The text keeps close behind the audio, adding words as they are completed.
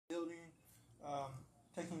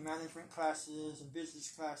taking management classes and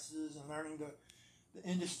business classes and learning the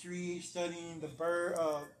industry, studying the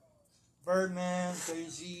Birdman, Jay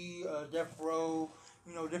Z, Death Row,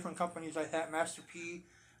 different companies like that, Master P.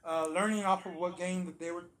 Learning off of what game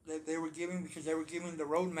that they were giving, because they were giving the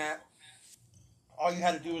roadmap. All you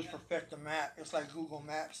had to do is perfect the map. It's like Google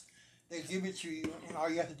Maps. They give it to you, and all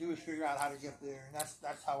you have to do is figure out how to get there. And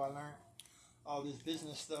that's how I learned all this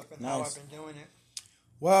business stuff and how I've been doing it.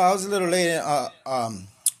 Well, I was a little late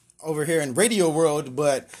over here in Radio World,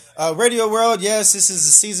 but Radio World, yes, this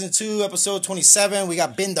is season 2, episode 27. We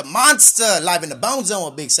got Ben the Monster live in the Bone Zone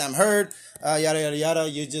with Big Sam Heard. Yada yada yada.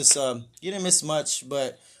 You just you didn't miss much,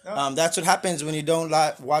 but that's what happens when you don't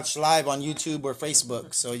watch live on YouTube or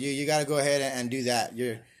Facebook. So you got to go ahead and do that.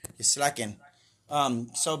 You're slacking.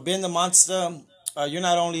 So Ben the Monster, you're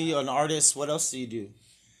not only an artist. What else do you do?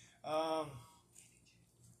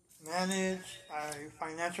 Manage. I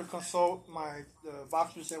financial consult the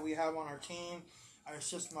boxers that we have on our team. I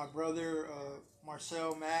assist my brother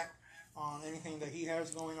Marcel Mack on anything that he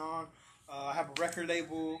has going on. I have a record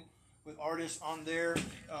label with artists on there,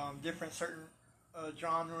 different certain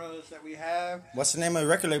genres that we have. What's the name of the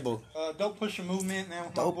record label? Dope Pusher Movement, man.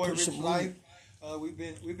 With my boy Rich Life. We've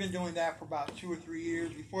been doing that for about 2 or 3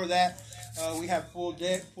 years. Before that, we had Full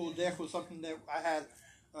Deck. Full Deck was something that I had.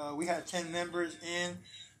 We had 10 members in.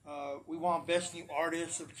 We won Best New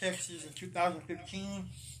Artist of Texas in 2015.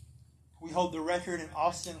 We hold the record in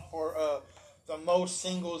Austin for the most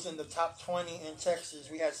singles in the top 20 in Texas.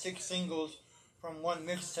 We had 6 singles from one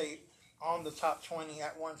mixtape on the top 20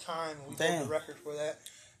 at one time. And we hold the record for that.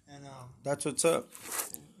 And that's what's up.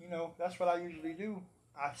 That's what I usually do.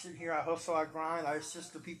 I sit here, I hustle, I grind. I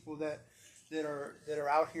assist the people that are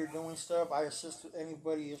out here doing stuff. I assist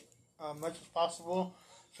anybody as much as possible.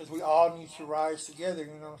 Because we all need to rise together,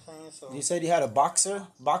 you know what I'm saying? So you said you had a boxers?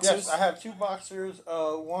 Yes, I have 2 boxers.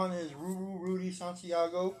 One is Rudy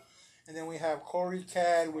Santiago. And then we have Corey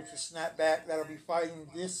Cad, which is Snapback, that'll be fighting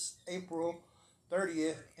this April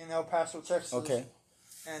 30th in El Paso, Texas. Okay.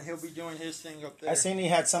 And he'll be doing his thing up there. I seen he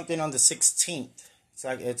had something on the 16th.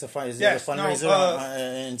 It's a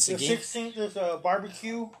fundraiser in Seguin? The 16th is a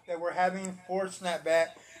barbecue that we're having for Snapback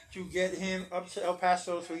to get him up to El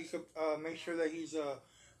Paso so he could make sure that he's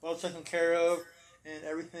well taken care of and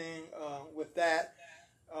everything with that.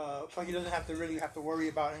 So he doesn't have to worry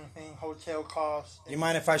about anything, hotel costs. You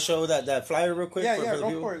mind if I show that flyer real quick?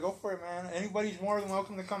 Go for it, man. Anybody's more than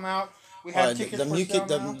welcome to come out. We have tickets for sale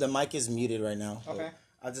now. The mic is muted right now. Okay.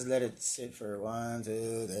 I'll just let it sit for 1,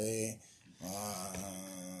 2, 3.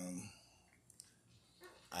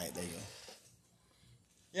 Alright, there you go.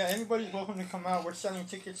 Yeah, anybody's welcome to come out. We're selling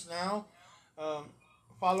tickets now.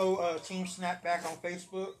 Follow Team Snapback on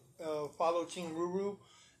Facebook. Follow Team Ruru.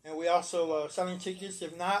 And we also selling tickets.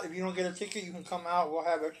 If you don't get a ticket, you can come out. We'll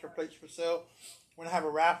have extra plates for sale. We're going to have a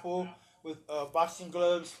raffle with boxing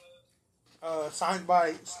gloves signed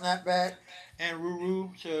by Snapback and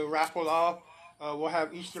Ruru to raffle off. We'll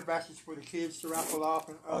have Easter baskets for the kids to raffle off.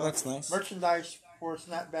 And, that's nice. Merchandise for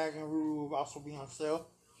Snapback and Ruru will also be on sale.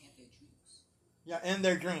 Yeah, and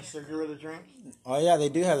their drinks, their Gorilla drinks. Oh, yeah, they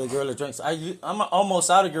do have the Gorilla drinks. I'm almost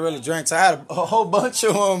out of Gorilla drinks. I had a whole bunch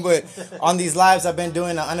of them, but on these lives, I've been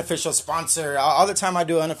doing an unofficial sponsor. All the time I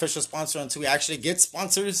do an unofficial sponsor until we actually get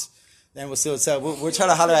sponsors, then we'll see what's up. We're trying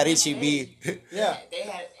to holler at HEB. Yeah. They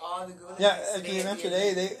had all the Gorilla drinks. Yeah, at the event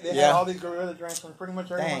today, they had all these Gorilla drinks, and pretty much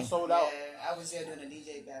everyone sold out. Yeah, I was there doing a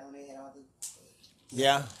DJ battle, and they had all the...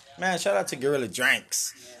 Yeah. Man, shout out to Gorilla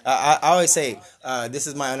Drinks. I always say, this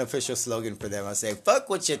is my unofficial slogan for them. I say, fuck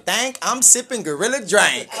what you think, I'm sipping Gorilla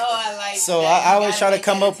Drink. Oh, I like so that. I always try to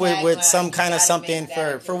come up with some kind of something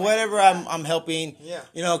for whatever I'm helping. Yeah.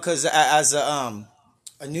 Because as a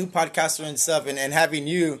new podcaster and stuff, and having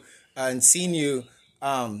you and seeing you,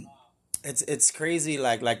 it's crazy,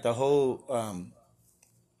 like the whole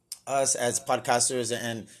us as podcasters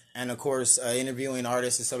and of course interviewing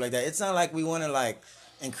artists and stuff like that. It's not like we want to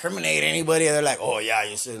incriminate anybody. They're like, oh yeah,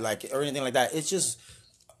 you should or anything like that. It's just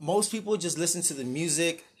most people just listen to the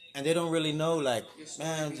music and they don't really know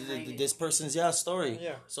man, this person's story.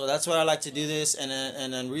 Yeah. So that's why I like to do this. And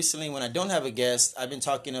then recently when I don't have a guest, I've been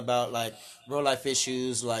talking about real life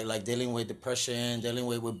issues like dealing with depression, dealing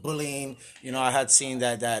with bullying. I had seen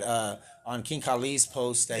that on King Khali's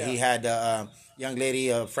post that he had a young lady,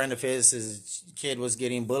 a friend of his kid was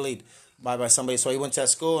getting bullied by somebody. So he went to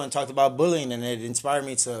school and talked about bullying, and it inspired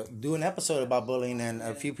me to do an episode about bullying. And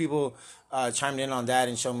a few people chimed in on that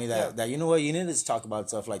and showed me that you know what, you need to talk about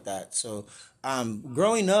stuff like that. So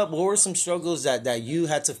growing up, what were some struggles that you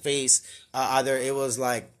had to face? Either it was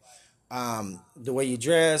the way you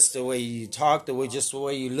dress, the way you talk, the way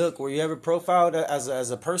you look. Were you ever profiled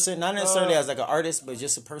as a person, not necessarily as like an artist, but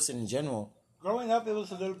just a person in general? Growing up, it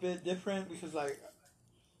was a little bit different because like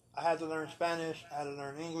I had to learn Spanish, I had to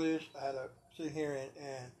learn English, I had to sit here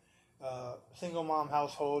and single mom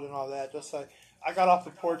household and all that. Just like I got off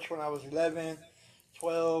the porch when I was 11,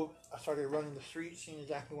 12. I started running the streets, seeing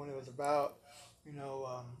exactly what it was about. You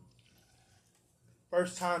know,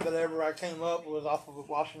 first time that ever I came up was off of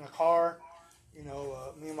washing a car. You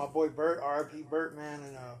know, me and my boy Bert, R.I.P. Bert, man,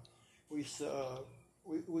 and we used to,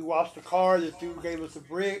 we washed the car. This dude gave us a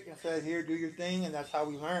brick and said, "Here, do your thing," and that's how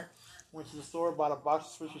we learned. Went to the store, bought a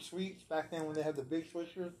box of Swisher Sweets back then when they had the big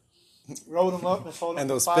Swishers. Rolled them up and sold them. And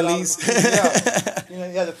those for Phillies. Yeah, you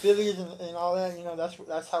know, yeah, the Phillies and all that. You know,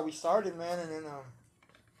 that's how we started, man. And then,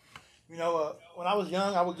 you know, when I was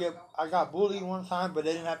young, I got bullied one time, but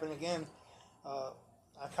it didn't happen again.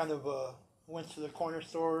 I kind of went to the corner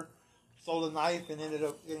store, stole a knife, and ended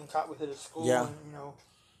up getting caught with it at school. Yeah. And, you know,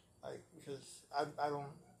 like because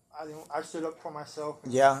I stood up for myself.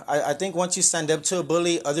 Yeah, I think once you stand up to a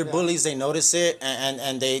bully, other bullies, they notice it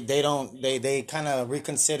and they kind of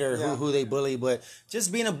reconsider who they bully. But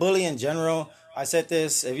just being a bully in general, I said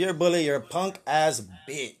this: if you're a bully, you're a punk ass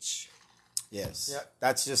bitch. Yes,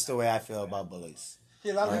 that's just the way I feel about bullies. See,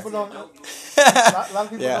 a lot of people don't. A lot of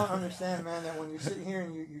people don't understand, man, that when you sit here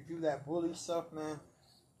and you do that bully stuff, man,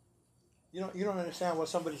 you don't understand what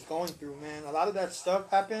somebody's going through, man. A lot of that stuff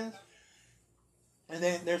happens, and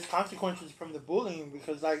then there's consequences from the bullying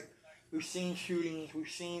because, like, we've seen shootings, we've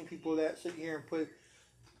seen people that sit here and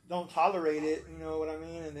don't tolerate it. You know what I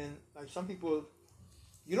mean? And then, like, some people,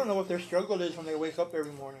 you don't know what their struggle is when they wake up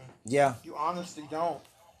every morning. Yeah, you honestly don't.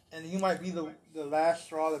 And you might be the last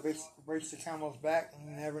straw that breaks the camel's back, and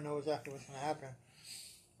you never know exactly what's going to happen.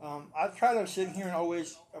 I try to sit here and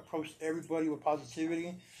always approach everybody with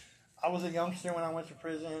positivity. I was a youngster when I went to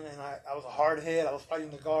prison, and I was a hard head. I was fighting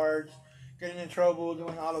the guards, getting in trouble,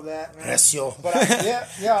 doing all of that, man. Recio. But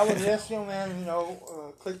I was recio, man, you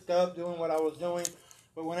know, clicked up, doing what I was doing.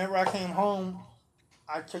 But whenever I came home,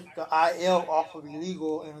 I took the IL off of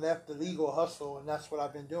illegal and left the legal hustle, and that's what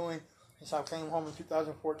I've been doing. Since I came home in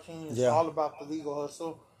 2014, it's all about the legal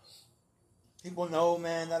hustle. People know,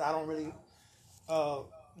 man, that I don't really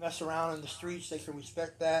mess around in the streets. They can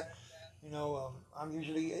respect that. You know, I'm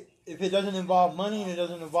usually, if it doesn't involve money and it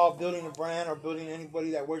doesn't involve building a brand or building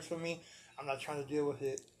anybody that works for me, I'm not trying to deal with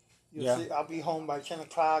it. You'll see, I'll be home by 10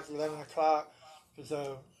 o'clock, 11 o'clock, because,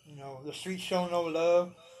 you know, the streets show no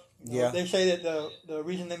love. You know, they say that the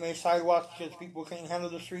reason they made sidewalks is because people can't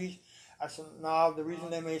handle the streets. I said, no, the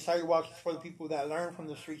reason they made sidewalks is for the people that learn from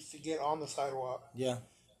the streets to get on the sidewalk. Yeah.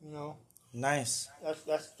 You know? Nice. That's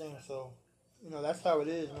the thing. So, you know, that's how it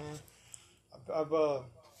is, man.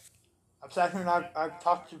 I've sat here and I've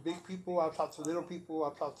talked to big people. I've talked to little people.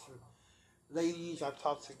 I've talked to ladies. I've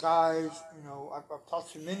talked to guys. You know, I've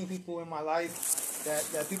talked to many people in my life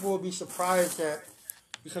that people will be surprised that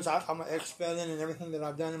because I'm an ex-felon and everything that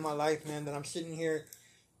I've done in my life, man, that I'm sitting here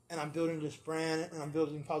and I'm building this brand, and I'm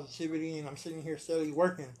building positivity, and I'm sitting here steadily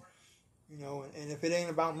working, you know. And if it ain't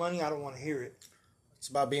about money, I don't want to hear it. It's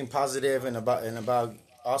about being positive and about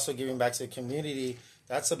also giving back to the community.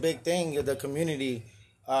 That's a big thing. The community.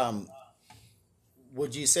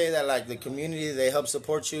 Would you say that like the community they help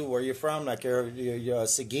support you where you're from? Like your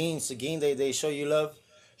Seguin, they show you love.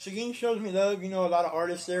 Seguin shows me love. You know, a lot of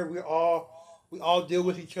artists there. We all deal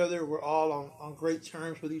with each other. We're all on great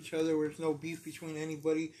terms with each other. There's no beef between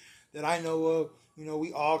anybody that I know of. You know,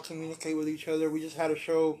 we all communicate with each other. We just had a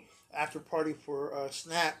show after party for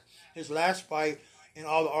Snap, his last fight, and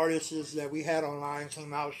all the artists that we had online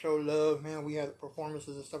came out, showed love. Man, we had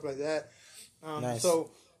performances and stuff like that. Nice. So,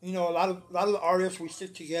 you know, a lot of the artists, we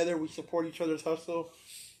stick together. We support each other's hustle,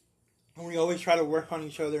 and we always try to work on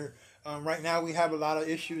each other. Right now, we have a lot of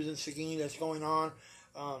issues in Seguin that's going on.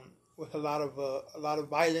 With a lot of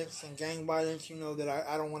violence and gang violence, you know, that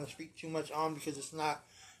I don't want to speak too much on because it's not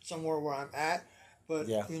somewhere where I'm at. But,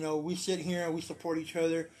 you know, we sit here and we support each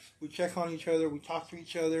other. We check on each other. We talk to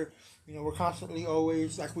each other. You know, we're constantly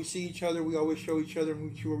always, like we see each other, we always show each other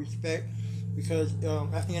mutual respect because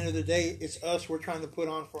at the end of the day, it's us we're trying to put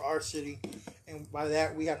on for our city. And by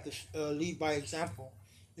that, we have to lead by example.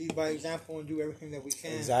 Lead by example and do everything that we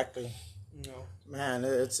can. Exactly. You know, man,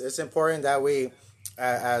 it's important that we...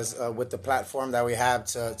 as with the platform that we have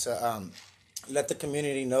to let the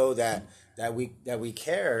community know that we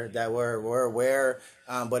care, that we're aware,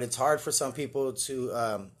 but it's hard for some people to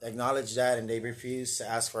acknowledge that, and they refuse to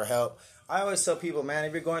ask for help. I always tell people, man,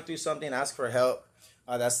 if you're going through something, ask for help.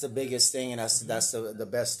 That's the biggest thing, and that's the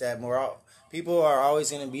best step. people are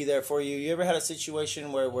always going to be there for you. You ever had a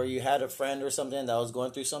situation where you had a friend or something that was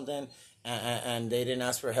going through something and they didn't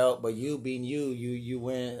ask for help, but you being you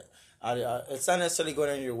went. It's not necessarily going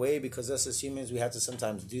on your way because us as humans we have to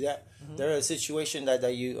sometimes do that. Mm-hmm. There is a situation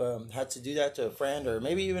that you had to do that to a friend or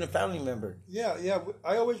maybe even a family member. Yeah.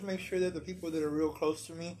 I always make sure that the people that are real close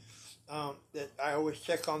to me, that I always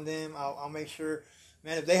check on them. I'll make sure,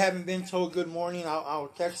 man, if they haven't been told good morning,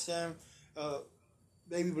 I'll text them.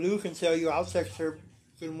 Baby Blue can tell you I'll text her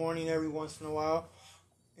good morning every once in a while.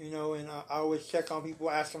 And I always check on people,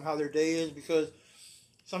 ask them how their day is because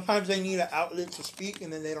sometimes they need an outlet to speak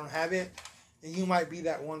and then they don't have it. And you might be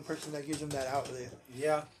that one person that gives them that outlet.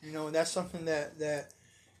 Yeah. And that's something that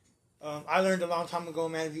I learned a long time ago,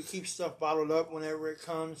 man. If you keep stuff bottled up whenever it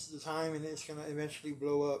comes to the time, and it's going to eventually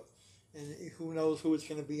blow up. And who knows who it's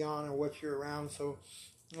going to be on or what you're around. So,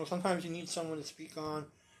 sometimes you need someone to speak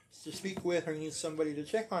with, or you need somebody to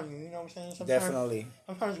check on you. You know what I'm saying? Definitely.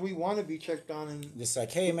 Sometimes we want to be checked on. And just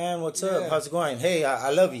like, hey, man, what's up? How's it going? Hey, I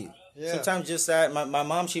love you. Yeah. Sometimes just that. My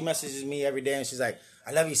mom, she messages me every day, and she's like,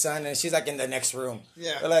 I love you, son. And she's like in the next room.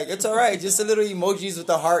 Yeah. But like, it's all right. Just a little emojis with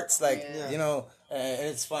the hearts. Like, and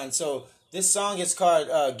it's fun. So this song is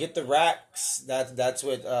called Get the Racks. That's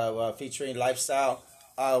with featuring Lifestyle.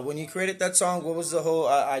 When you created that song, what was the whole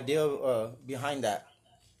idea behind that?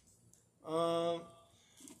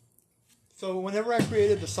 So whenever I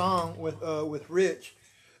created the song with Rich,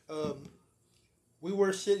 we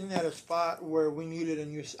were sitting at a spot where I needed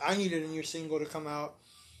a new single to come out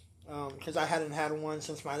because I hadn't had one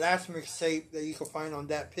since my last mixtape that you can find on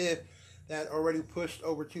Dat Piff that already pushed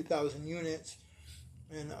over 2,000 units,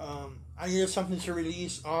 and I needed something to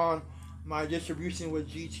release on my distribution with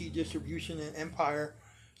GT Distribution and Empire,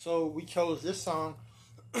 so we chose this song,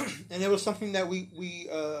 and it was something that we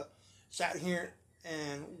sat here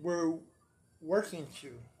and we're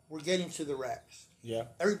getting to the racks. Yeah.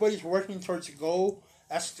 Everybody's working towards a goal.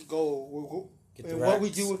 That's the goal. And what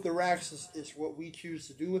we do with the racks is what we choose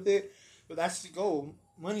to do with it. But that's the goal.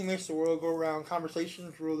 Money makes the world go around.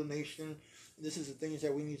 Conversations rule the nation. This is the things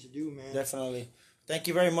that we need to do, man. Definitely. Thank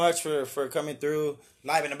you very much for coming through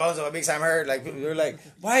live in the bones of a Big Time Heard. Like, we were like,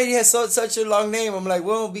 why do you have such a long name? I'm like,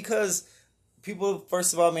 well, because people,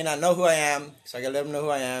 first of all, may not know who I am. So I got to let them know who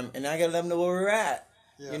I am. And I got to let them know where we're at.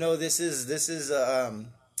 Yeah. This is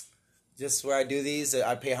just where I do these.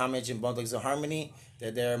 I pay homage in Bone Thugs and Harmony.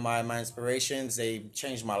 They're my inspirations. They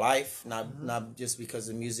changed my life, not just because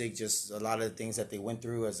of music, just a lot of the things that they went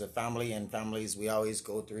through as a family. And families, we always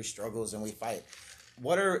go through struggles and we fight.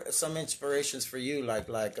 What are some inspirations for you, like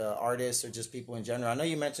artists or just people in general? I know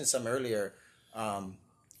you mentioned some earlier.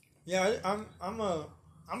 Yeah, I'm a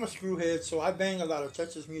screwhead, so I bang a lot of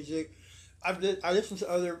Texas music. I listen to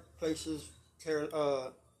other places.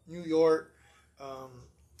 New York,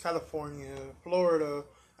 California, Florida,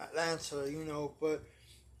 Atlanta, but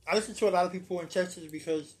I listen to a lot of people in Texas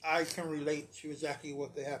because I can relate to exactly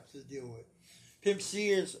what they have to deal with. Pimp C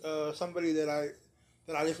is somebody that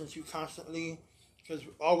I listen to constantly because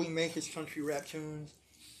all we make is country rap tunes.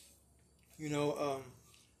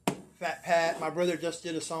 Fat Pat, my brother just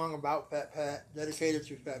did a song about Fat Pat, dedicated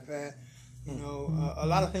to Fat Pat. A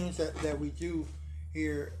lot of things that we do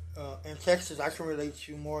here in Texas, I can relate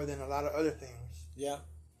to more than a lot of other things. Yeah.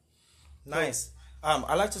 Nice.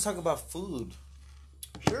 I like to talk about food.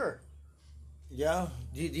 Sure. Yeah.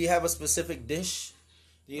 Do you have a specific dish?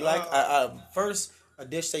 Do you like first a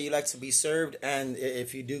dish that you like to be served, and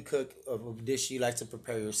if you do cook a dish you like to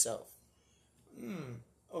prepare yourself?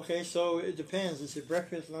 Okay, so it depends. Is it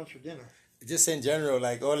breakfast, lunch, or dinner? Just in general,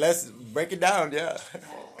 let's break it down. Yeah.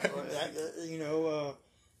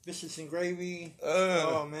 Biscuits and gravy.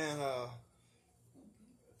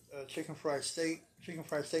 Chicken fried steak. Chicken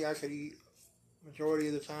fried steak I could eat majority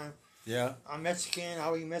of the time. Yeah. I'm Mexican.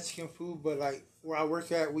 I'll eat Mexican food, but where I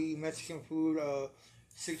work at, we eat Mexican food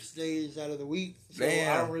 6 days out of the week. So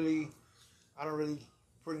I don't really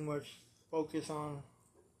pretty much focus on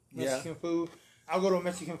Mexican food. I'll go to a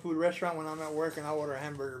Mexican food restaurant when I'm at work and I'll order a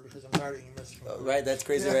hamburger because I'm tired of eating Mexican food. Right, that's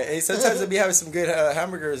crazy, right? Hey, sometimes they'll be having some good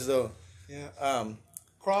hamburgers though. Yeah.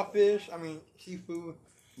 Crawfish, seafood.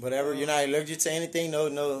 Whatever, you're not allergic to anything? No.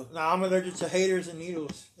 No, I'm allergic to haters and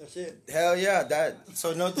needles. That's it. Hell yeah,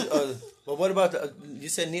 but what about you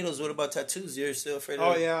said needles, what about tattoos? You're still afraid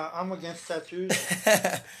of? Oh yeah, I'm against tattoos.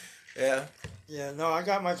 Yeah. Yeah, no, I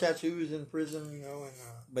got my tattoos in prison, and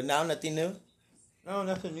but now nothing new? No,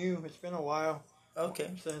 nothing new. It's been a while.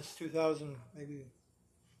 Okay. Since 2000, maybe.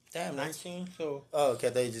 Damn, 19. So. Oh, okay. I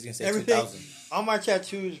thought you were just gonna say 2000. All my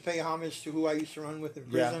tattoos pay homage to who I used to run with in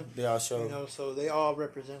prison. Yeah, they all show. So they all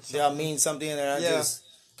represent something. They all mean something, and not just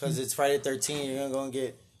because it's Friday 13th. You're gonna go and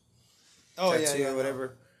get. tattoo or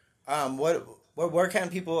whatever. Where can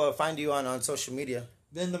people find you on social media?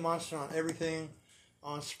 Ben the Monster on everything.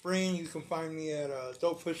 On Spring, you can find me at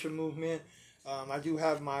Dope Pusher Movement. I do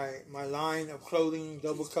have my line of clothing,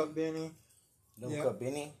 Double Cup Benny. Cup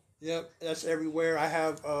Benny? Yep, that's everywhere. I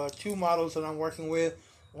have 2 models that I'm working with.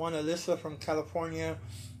 One, Alyssa from California,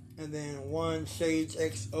 and then one, Sage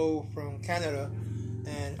XO from Canada.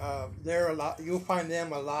 And they're a lot. You'll find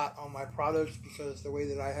them a lot on my products because the way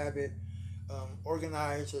that I have it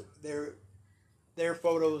organized, their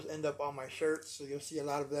photos end up on my shirts, so you'll see a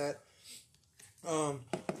lot of that. I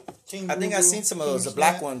think I've seen some of those, the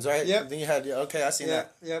black ones, right? Yep. Then you had I seen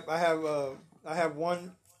that. Yep. I have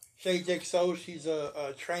one, Sage XO. She's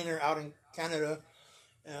a trainer out in Canada.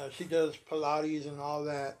 She does Pilates and all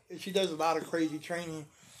that. She does a lot of crazy training.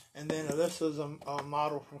 And then Alyssa's a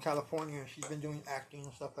model from California. She's been doing acting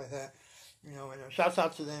and stuff like that. And shouts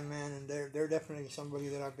out to them, man. And they're definitely somebody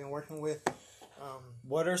that I've been working with.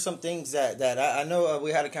 What are some things that I know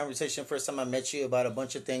we had a conversation first time I met you about a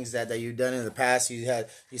bunch of things that you've done in the past. You said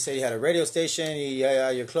you had a radio station,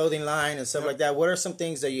 your clothing line and stuff like that. What are some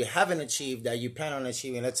things that you haven't achieved that you plan on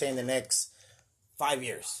achieving, let's say in the next 5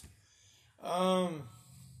 years?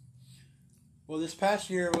 Well, this past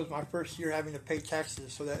year was my first year having to pay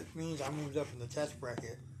taxes, so that means I moved up in the tax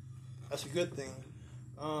bracket. That's a good thing.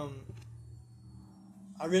 I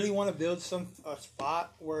really want to build a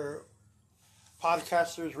spot where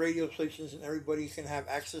podcasters, radio stations, and everybody can have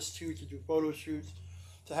access to do photo shoots,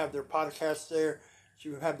 to have their podcast there,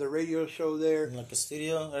 to have their radio show there. Like a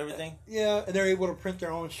studio, everything? Yeah, and they're able to print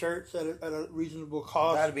their own shirts at a reasonable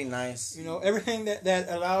cost. That'd be nice. Everything that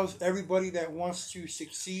allows everybody that wants to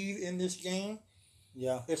succeed in this game.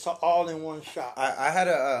 Yeah, it's all in one shop. I had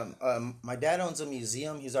my dad owns a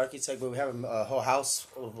museum. He's an architect, but we have a whole house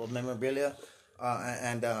of memorabilia,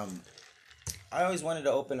 and I always wanted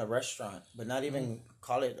to open a restaurant, but not even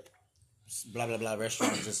call it blah blah blah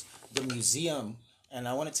restaurant, just the museum. And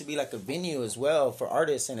I want it to be like a venue as well for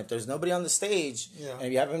artists. And if there's nobody on the stage, and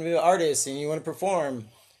if you happen to be an artist and you want to perform,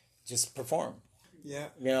 just perform. Yeah,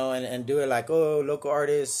 and do it like, local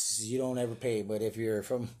artists, you don't ever pay, but if you're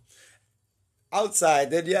from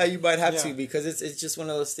outside, then you might have to, because it's just one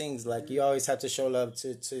of those things. Like, you always have to show love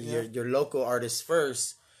to your local artists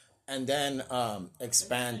first, and then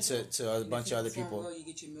expand to a bunch of other people. You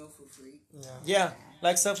get your meal for free. Yeah,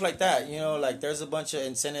 like stuff like that. Like there's a bunch of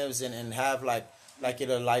incentives and have like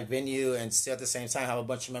a live venue, and still at the same time have a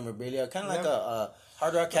bunch of memorabilia, kind of like a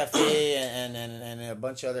Hard Rock Cafe and a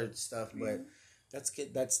bunch of other stuff, but.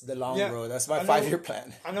 That's the long road. That's my 5-year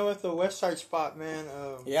plan. I know at the West Side spot, man.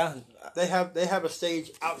 They have a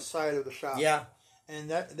stage outside of the shop. Yeah, and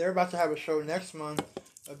they're about to have a show next month.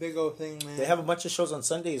 A big old thing, man. They have a bunch of shows on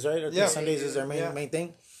Sundays, right? I think Sundays is their main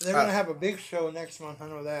thing. They're gonna have a big show next month. I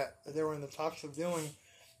know that they were in the talks of doing.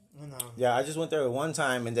 Yeah, I just went there one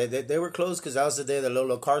time, and they were closed because that was the day of the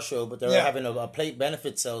Lolo Car Show. But they were having a plate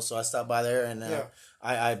benefit sale, so I stopped by there and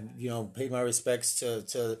I paid my respects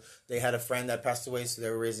to. They had a friend that passed away, so they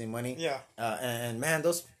were raising money. Yeah, and man,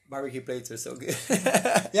 those barbecue plates are so good.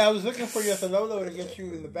 Yeah, I was looking for you at the Lolo to get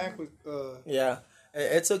you in the back with. Yeah,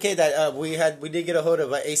 it's okay that we did get a hold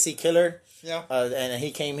of AC Killer. Yeah, and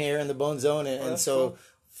he came here in the Bone Zone, and so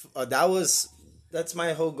cool. That's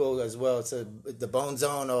my whole goal as well. It's the Bone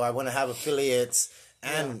Zone. I want to have affiliates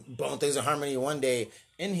and Bone Thugs and Harmony one day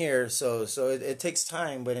in here. So it takes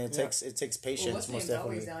time, but it takes patience. Most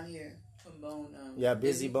definitely. Down here from Bone.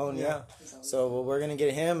 Busy Bone. Yeah. So we're gonna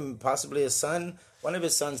get him, possibly his son. One of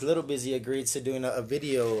his sons, Little Busy, agreed to doing a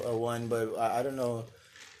video one, but I don't know.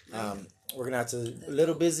 We're gonna have to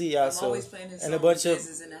Little Busy, I'm always playing his and a bunch of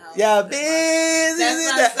Business in the House. Business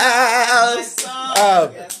in the house.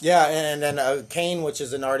 And then Kane, which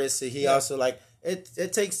is an artist, he also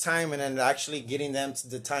it takes time, and then actually getting them to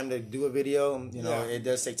the time to do a video, it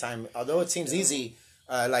does take time. Although it seems easy,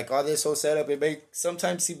 like all this whole setup, it may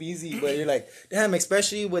sometimes seem easy, but you're like, damn,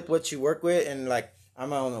 especially with what you work with, and like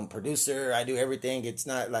I'm my own producer, I do everything. It's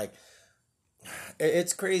not like.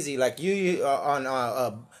 It's crazy. Like you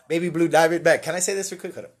on Baby Blue Diamond Back. Can I say this real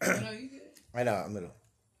quick? No, you good. I know, I'm little.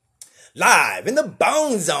 Live in the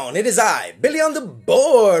Bone Zone, it is I, Billy on the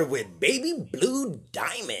board with Baby Blue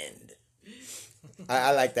Diamond.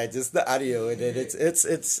 I like that, just the audio.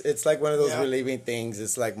 It's like one of those relieving things.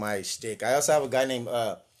 It's like my shtick. I also have a guy named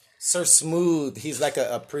Sir Smooth. He's like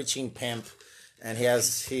a preaching pimp, and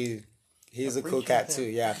he's a cool cat too.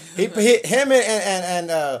 Yeah, him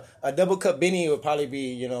and a Double Cup Benny would probably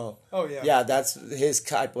be Yeah, that's his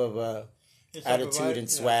type of attitude and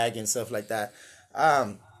swag and stuff like that.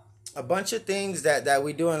 A bunch of things that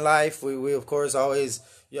we do in life. We of course always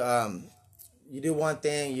you do one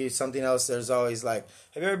thing, you something else. There's always like,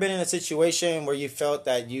 have you ever been in a situation where you felt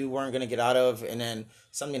that you weren't gonna get out of, and then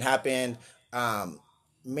something happened?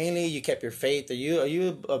 Mainly, you kept your faith. Are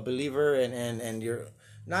you a believer, and you're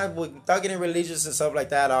not without getting religious and stuff like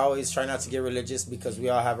that? I always try not to get religious because we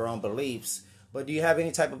all have our own beliefs. But do you have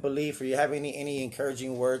any type of belief, or you have any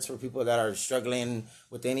encouraging words for people that are struggling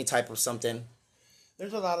with any type of something?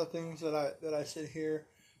 There's a lot of things that I sit here.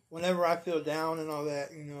 Whenever I feel down and all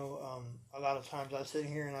that, a lot of times I sit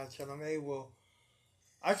here and I tell them, hey, well,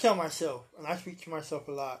 I tell myself, and I speak to myself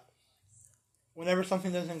a lot. Whenever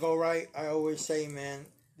something doesn't go right, I always say, man,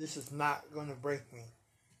 this is not going to break me.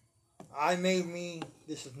 I made me.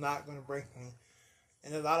 This is not going to break me.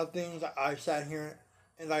 And a lot of things I sat here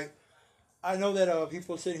and like, I know that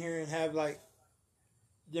people sit here and have like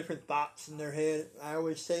different thoughts in their head. I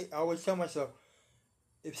always tell myself,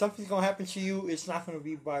 if something's gonna happen to you, it's not gonna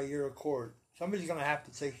be by your accord. Somebody's gonna have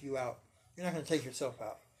to take you out. You're not gonna take yourself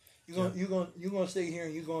out. You're gonna stay here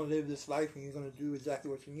and you're gonna live this life and you're gonna do exactly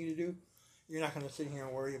what you need to do. You're not gonna sit here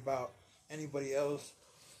and worry about anybody else.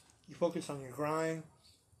 You focus on your grind.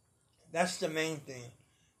 That's the main thing.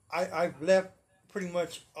 I've left pretty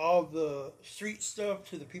much all the street stuff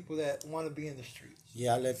to the people that want to be in the streets.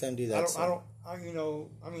 Yeah, I let them do that.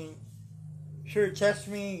 Sure, test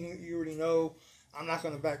me. You already know. I'm not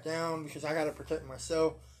going to back down because I got to protect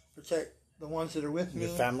myself, protect the ones that are with me,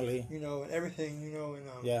 your family, and everything,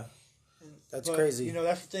 yeah, that's crazy.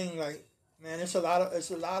 That's the thing. Like, man, it's a lot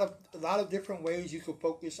of different ways you could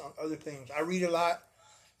focus on other things. I read a lot.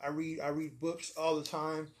 I read books all the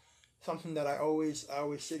time. Something that I always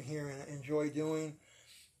sit here and enjoy doing.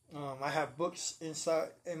 I have books inside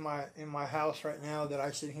in my house right now that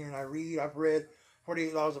I sit here and I read. I've read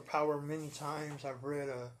 48 Laws of Power many times. I've read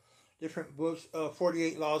different books.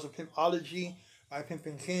 48 Laws of Pimpology by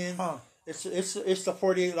Pimpin' Ken. Huh. It's the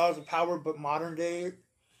 48 Laws of Power, but modern day.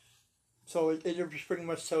 So it just pretty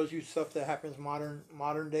much tells you stuff that happens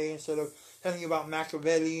modern day instead of telling you about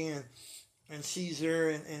Machiavelli and Caesar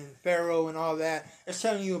and Pharaoh and all that. It's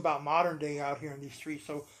telling you about modern day out here in these streets.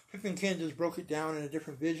 So Pimpin' Ken just broke it down in a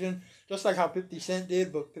different vision, just like how 50 Cent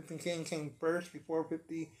did, but Pimpin' Ken came first before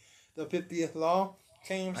the 50th Law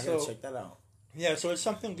came. I gotta check that out. Yeah, so it's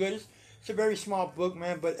something good. It's a very small book,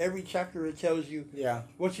 man, but every chapter it tells you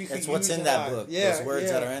what you can use. It's what's in that book. Yeah, those words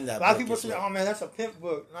that are in that book. A lot of people say, oh, man, that's a pimp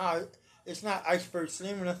book. Nah, it's not Iceberg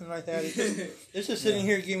Slim or nothing like that. It's just sitting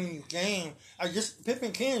here giving you game.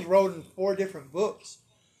 Pimpin' Ken's wrote in 4 different books.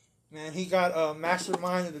 Man, he got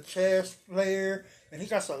Mastermind of the Chess Player, and he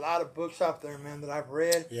got a lot of books out there, man, that I've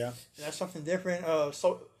read. Yeah. And that's something different.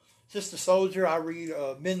 Sister Soldier, I read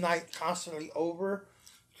Midnight constantly over.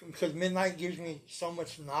 Because Midnight gives me so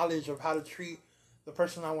much knowledge of how to treat the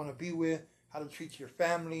person I want to be with, how to treat your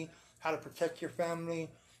family, how to protect your family,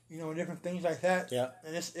 different things like that. Yeah.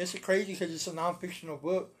 And it's crazy because it's a non-fictional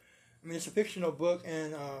book. I mean, it's a fictional book,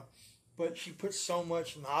 and but she puts so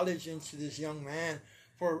much knowledge into this young man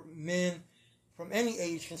for men from any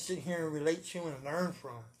age can sit here and relate to and learn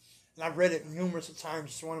from. And I've read it numerous of times.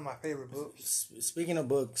 It's one of my favorite books. Speaking of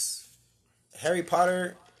books, Harry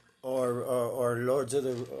Potter or Lords of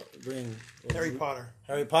the Ring? Harry Potter.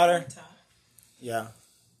 Harry Potter? Yeah,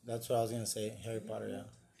 that's what I was going to say. Harry Potter,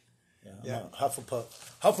 yeah.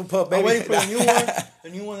 Hufflepuff, baby. I'm waiting for the new one. The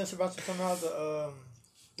new one that's about to come out, the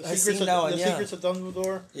Secrets of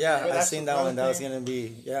Dumbledore. Yeah, I seen that one. That was going to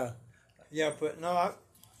be, yeah. Yeah, but no,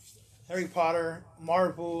 Harry Potter,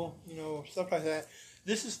 Marvel, stuff like that.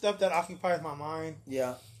 This is stuff that occupies my mind.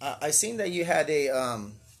 Yeah. I seen that you had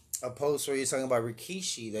a post where you're talking about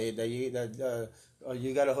Rikishi, that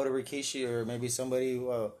you got a hold of Rikishi, or maybe somebody.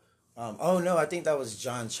 I think that was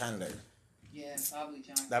John Chandler. Yeah, probably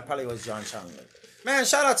John. That probably was John Chandler. Man,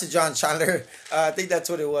 shout out to John Chandler. I think that's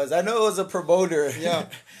what it was. I know it was a promoter. Yeah.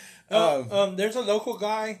 There's a local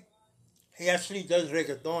guy. He actually does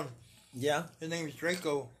reggaeton. Yeah. His name is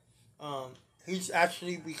Draco. He's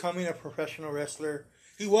actually becoming a professional wrestler.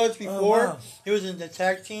 He was before. Oh, wow. He was in the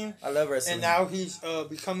tag team. I love wrestling. And now he's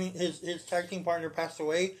becoming, his tag team partner passed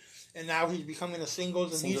away. And now he's becoming a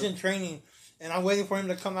singles. And he's in training. And I'm waiting for him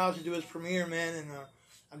to come out to do his premiere, man. And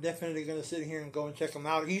I'm definitely going to sit here and go and check him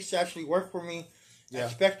out. He used to actually work for me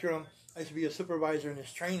at Spectrum. I used to be a supervisor and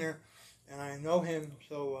his trainer. And I know him,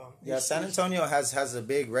 so... San Antonio has a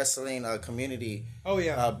big wrestling community. Oh,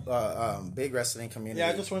 yeah. Big wrestling community.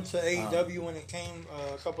 Yeah, I just went to AEW when it came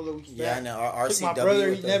a couple of weeks back. Yeah, I know. RCW. Took my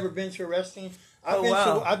brother, he's never been to wrestling.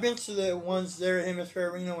 I've been to the ones there at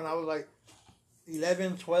Hemisphere Arena when I was like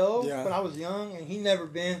 11, 12, when I was young, and he never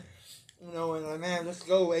been. And like, man, let's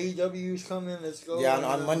go. AEW's coming, let's go. Yeah,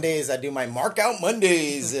 on Mondays, I do my Mark Out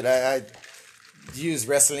Mondays, and I use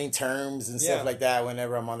wrestling terms and stuff Yeah. like that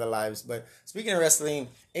whenever I'm on the lives. But speaking of wrestling,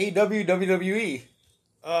 AEW, WWE.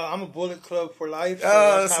 I'm a Bullet Club for life. So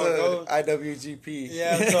Oh, that's how it so goes. IWGP.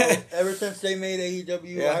 Yeah, so ever since they made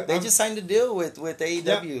AEW, yeah, they just signed a deal with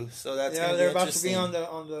AEW, so that's yeah, gonna they're be about to be interesting.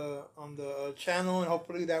 on the channel, and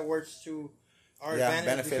hopefully that works to our Yeah, advantage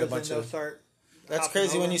benefit a because bunch then they'll of- start. That's hopping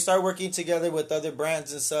crazy when over. you start working together with other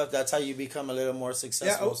brands and stuff. That's how you become a little more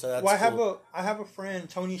successful. Yeah, So that's well, cool. I have a friend,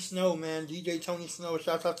 Tony Snow, man, DJ Tony Snow.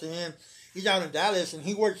 Shout out to him. He's out in Dallas, and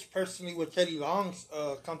he works personally with Teddy Long's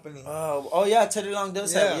company. Oh yeah, Teddy Long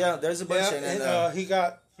does have. Yeah, there's a bunch. Yeah, and he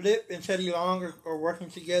got Flip and Teddy Long are working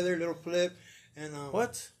together, Little Flip, and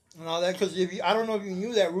what? and all that. Because I don't know if you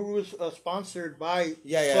knew that Ruru was sponsored by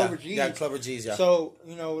Yeah, Clover G's. yeah, Clover G's. Yeah, So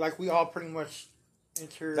like we all pretty much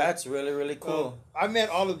enter. that's really really cool. I met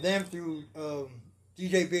all of them through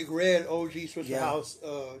DJ Big Red, OG Switcher Yeah. House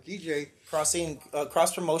DJ.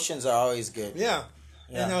 Cross promotions are always good. Yeah.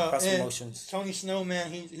 Yeah, cross and promotions. Tony Snow,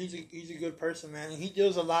 man, he's a good person, man, and he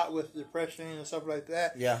deals a lot with depression and stuff like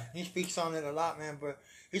that. Yeah, He speaks on it a lot, man. But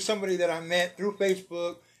he's somebody that I met through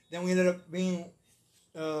Facebook. Then we ended up being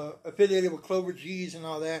affiliated with Clover G's and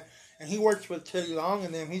all that. And he works with Teddy Long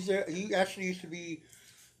and them. He actually used to be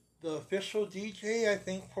the official DJ, I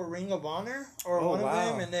think, for Ring of Honor or one of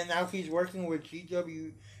them. And then now he's working with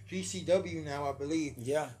GCW now, I believe.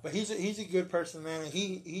 yeah. But he's a good person, man. And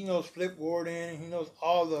he knows Flip Gordon. And he knows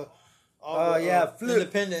all the Flip.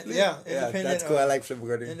 independent, independent. That's cool. I like Flip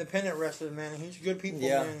Gordon. Independent wrestlers, man. He's good people,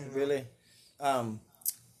 Yeah, man. really.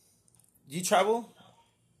 Do you travel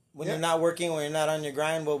when you're not working, when you're not on your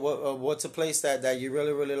grind? What's a place that you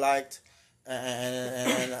really really liked,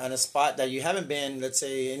 and a spot that you haven't been, let's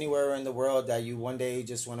say anywhere in the world that you one day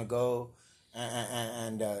just want to go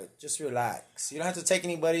and just relax. You don't have to take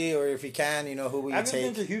anybody, or if you can, who will you I haven't take?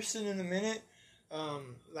 been to Houston in a minute.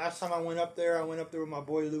 Last time I went up there with my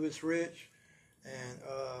boy Lewis Rich and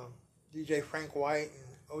DJ Frank White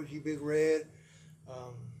and OG Big Red.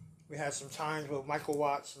 We had some times with Michael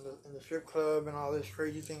Watts in the strip club and all this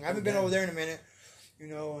crazy thing. I haven't been over there in a minute,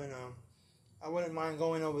 and I wouldn't mind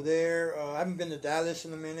going over there. I haven't been to Dallas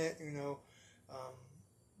in a minute,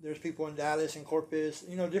 There's people in Dallas and Corpus,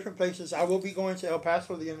 different places. I will be going to El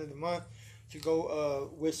Paso at the end of the month to go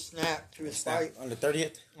with Snap to his fight On the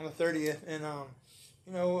 30th? on the 30th. And,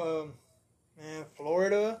 man,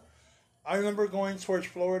 Florida. I remember going towards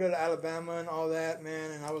Florida to Alabama and all that,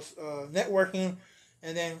 man. And I was networking,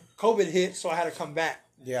 and then COVID hit, so I had to come back.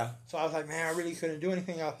 Yeah. So I was like, man, I really couldn't do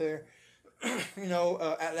anything out there.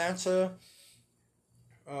 Atlanta,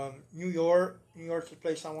 New York. New York's the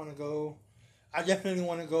place I want to go. I definitely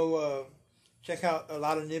want to go check out a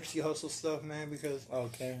lot of Nipsey Hussle stuff, man, because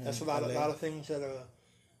that's a lot of things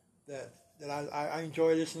that I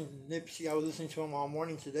enjoy listening to Nipsey. I was listening to him all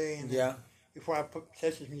morning today, and before I put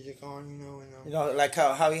Texas music on, like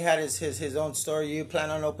how he had his own store. You plan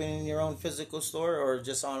on opening your own physical store or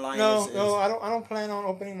just online? No, I don't plan on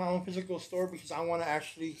opening my own physical store because I want to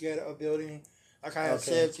actually get a building. Like I had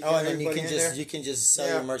said, to get and then you can just sell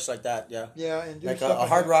your merch like that, yeah, and do like stuff a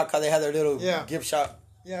Hard that. Rock, how they have their little gift shop.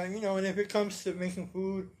 Yeah, and if it comes to making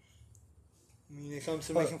food,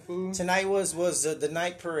 making food. Tonight was the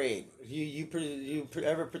night parade. You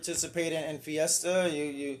ever participate in Fiesta?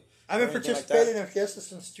 I haven't participated in Fiesta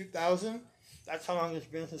since 2000. That's how long it's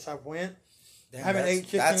been since I went. Damn, I haven't ate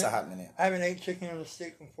chicken. That's a hot minute. I haven't ate chicken on a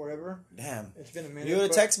stick in forever. Damn. It's been a minute. You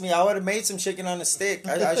would have texted me. I would have made some chicken on a stick.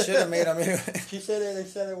 I should have made them anyway. She said that they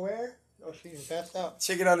said it where? Oh, she even passed out.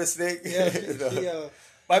 Chicken on a stick? Yeah,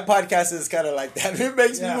 my podcast is kind of like that. It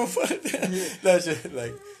makes me move fun. That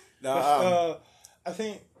shit, I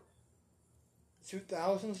think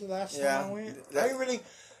 2000's the last time I went.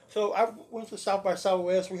 So I went to South by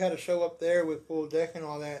Southwest. We had a show up there with Full Deck and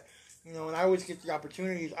all that. And I always get the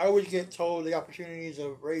opportunities. I always get told the opportunities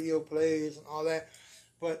of radio plays and all that.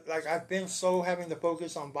 But, I've been so having to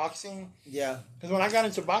focus on boxing. Yeah. Because when I got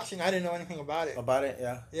into boxing, I didn't know anything about it.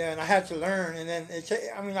 Yeah, and I had to learn. And then,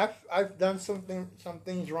 I've done some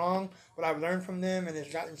things wrong, but I've learned from them, and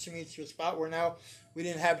it's gotten me to a spot where now we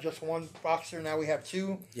didn't have just one boxer. Now we have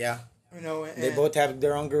two. Yeah. And they both have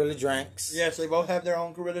their own Gorilla drinks. Yes, they both have their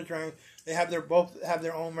own Gorilla drinks. They both have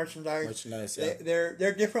their own merchandise. Yeah.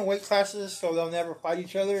 They're different weight classes, so they'll never fight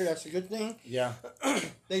each other. That's a good thing. Yeah.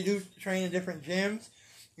 They do train in different gyms.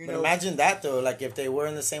 But imagine that though, if they were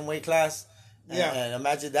in the same weight class. And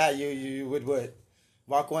imagine that you would what?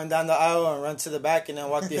 Walk one down the aisle and run to the back and then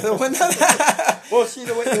walk the other one down. Well, see,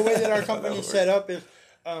 the way that our company is set up is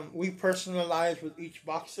we personalize with each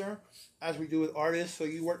boxer as we do with artists. So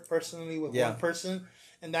you work personally with one person,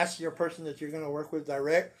 and that's your person that you're going to work with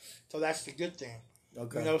direct. So that's the good thing.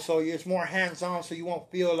 Okay. You know, so it's more hands on, so you won't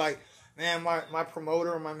feel like, man, my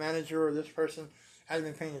promoter or my manager or this person hasn't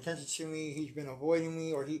been paying attention to me. He's been avoiding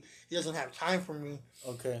me, or he doesn't have time for me.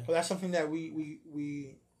 Okay. So that's something that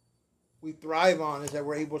we thrive on, is that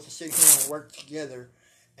we're able to sit here and work together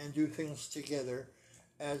and do things together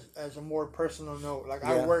as a more personal note. Like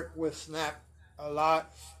I work with Snap a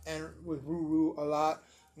lot and with Ruru a lot.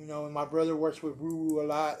 You know, and my brother works with Ruru a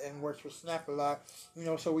lot and works with Snap a lot. You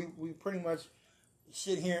know, so we pretty much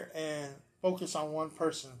sit here and focus on one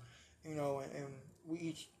person, you know, and we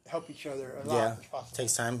each help each other a lot as possible.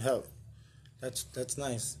 Takes time to help. That's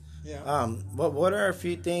nice. Yeah. What are a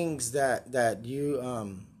few things that you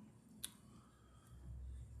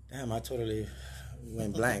damn, I totally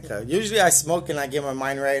went blank. Usually I smoke and I get my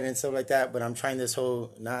mind right and stuff like that, but I'm trying this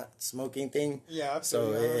whole not smoking thing. Yeah.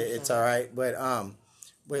 So it's all right. But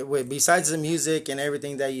besides the music and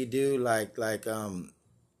everything that you do, like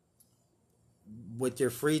with your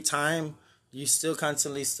free time, you still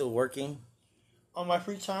constantly still working? On my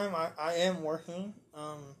free time, I am working.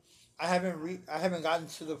 I haven't gotten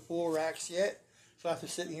to the full racks yet, so I have to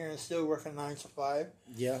sit here and still work a 9 to 5.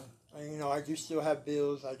 Yeah. You know, I do still have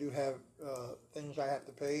bills. I do have things I have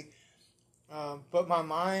to pay. But my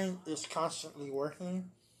mind is constantly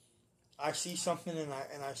working. I see something and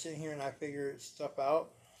I sit here and I figure stuff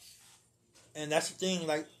out. And that's the thing.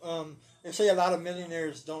 Like they say, a lot of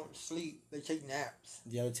millionaires don't sleep; they take naps.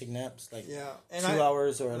 Yeah, they take naps like and 2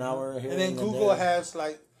 hours or an hour. Here and then Google has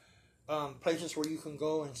like places where you can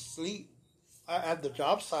go and sleep at the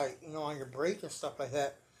job site. You know, on your break and stuff like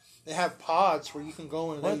that. They have pods where you can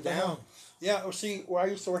go and lay down. Hell? Yeah, well, see, where I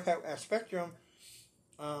used to work at Spectrum,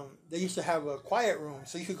 they used to have a quiet room,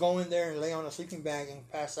 so you could go in there and lay on a sleeping bag and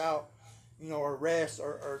pass out, you know, or rest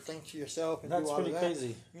or think to yourself and that's do all pretty of that.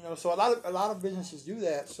 Crazy. You know, so a lot of businesses do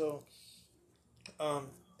that. So,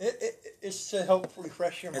 it's to help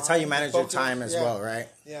refresh your mind. It's how you manage your time as well, right?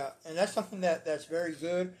 Yeah, and that's something that's very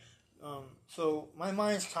good. So my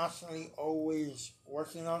mind's constantly always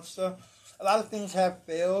working on stuff. A lot of things have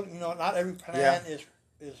failed. You know, not every plan is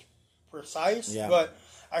precise. Yeah. But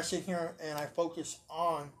I sit here and I focus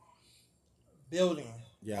on building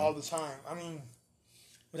all the time. I mean,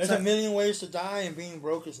 there's a million ways to die, and being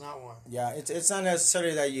broke is not one. Yeah, it's not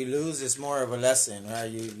necessarily that you lose. It's more of a lesson, right?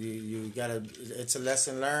 You gotta. It's a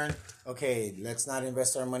lesson learned. Okay, let's not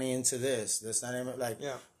invest our money into this. Let's not a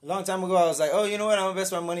long time ago. I was like, oh, you know what? I'll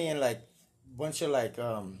invest my money in like a bunch of like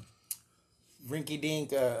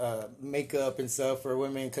rinky-dink makeup and stuff for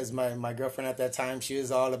women, because my girlfriend at that time, she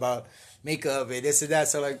was all about makeup and this and that.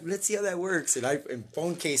 So like, let's see how that works. And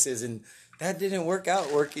phone cases, and that didn't work out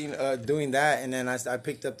doing that. And then I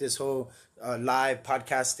picked up this whole live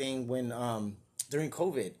podcasting when during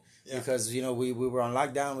COVID, because you know we were on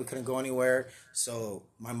lockdown, we couldn't go anywhere. So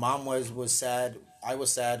my mom was sad, I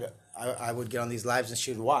was sad. I would get on these lives and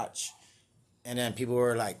she would watch. And then people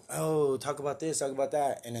were like, oh, talk about this, talk about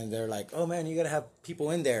that. And then they're like, oh, man, you got to have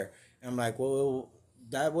people in there. And I'm like, well,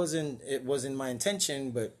 it wasn't my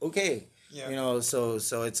intention, but okay. Yeah. You know, so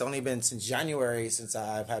it's only been since January since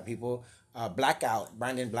I've had people.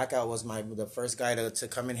 Brandon Blackout was the first guy to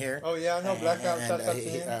come in here. Oh, yeah, I know Blackout.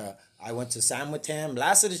 I went to Sam with him.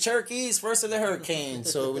 Last of the Cherokees, first of the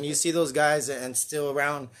Hurricanes. So when you see those guys and still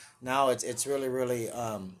around now, it's really, really...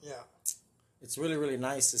 It's really, really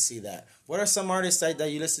nice to see that. What are some artists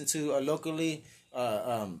that you listen to locally,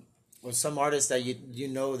 or some artists that you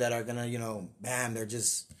know that are gonna, you know, bam, they're there.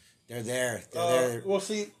 They're there. Well,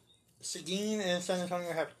 see, Seguin and San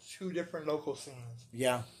Antonio have two different local scenes.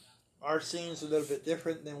 Yeah. Our scene's a little bit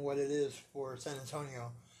different than what it is for San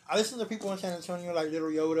Antonio. I listen to people in San Antonio like Little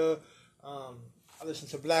Yoda. I listen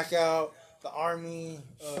to Blackout, The Army,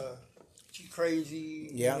 G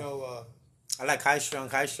Crazy. Yeah. You know. I like High Strung.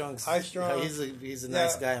 High Strung. He's a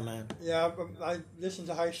nice guy, man. Yeah, I listen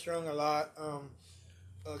to High Strung a lot.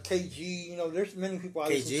 KG, you know, there's many people I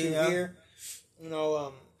listen to here. You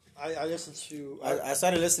know, I listen to. I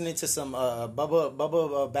started listening to some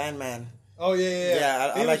Bubba Bandman. Oh yeah.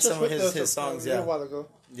 Yeah, I like some of his songs. A while ago.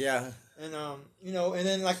 Yeah. And you know, and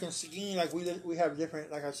then like in Seguin, like we have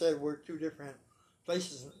different. Like I said, we're two different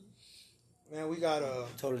places. Man, we got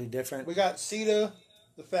totally different. We got Cedar.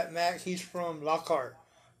 The Fat Max, he's from Lockhart,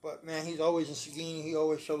 but man, he's always in Seguin. He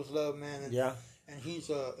always shows love, man. And, and he's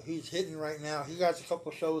hitting right now. He got a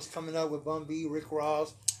couple shows coming up with Bun B, Rick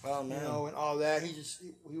Ross, you know, and all that. He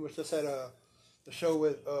was just at the show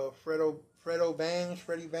with Freddie Bangs.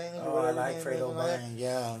 Oh, I like Fredo Bang.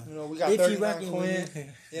 Yeah. You know, we got 39 Quint.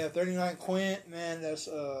 Yeah, 39 Quint. Man, that's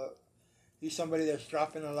he's somebody that's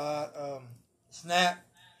dropping a lot. Snap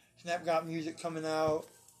got music coming out.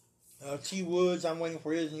 T Woods, I'm waiting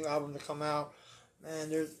for his new album to come out. Man,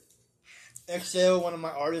 there's XL, one of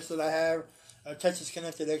my artists that I have, Texas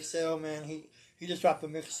Connected XL. Man, he just dropped a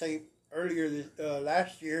mixtape earlier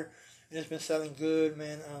last year, and it's been selling good,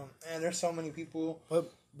 man. And there's so many people.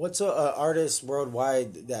 What's a artist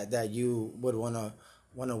worldwide that you would wanna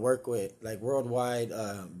work with, like worldwide,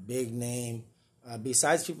 big name,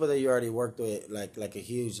 besides people that you already worked with, like a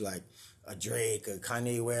huge, like a Drake, a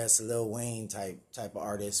Kanye West, a Lil Wayne type of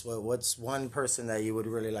artist? What's one person that you would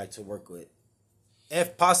really like to work with,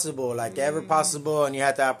 if possible, like ever possible, and you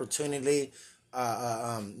had the opportunity?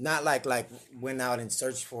 Not like went out and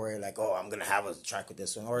searched for it, like, oh, I'm gonna have a track with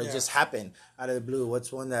this one, or it just happened out of the blue.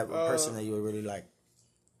 What's one person that you would really like?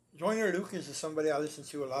 Joyner Lucas is somebody I listen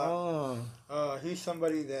to a lot. He's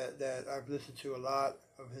somebody that I've listened to a lot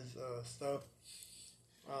of his stuff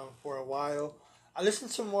for a while. I listen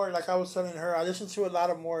to more, like I was telling her, I listen to a lot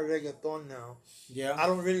of more reggaeton now. Yeah. I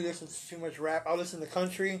don't really listen to too much rap. I listen to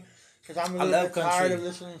country because I'm a little bit tired of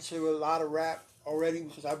listening to a lot of rap already,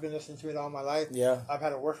 because I've been listening to it all my life. Yeah. I've had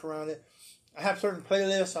to work around it. I have certain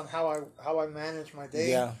playlists on how I manage my day.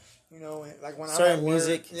 Yeah. You know, like when certain I'm at work,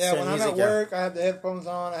 music. yeah, when I'm at work, I have the headphones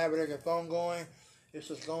on. I have a reggaeton going. It's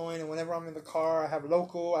just going. And whenever I'm in the car, I have a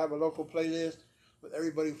local playlist with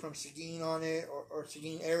everybody from Seguin on it, or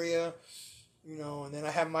Seguin area. You know, and then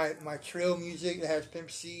I have my trail music that has Pimp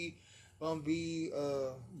C, Bun B,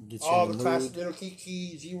 all the classics, Little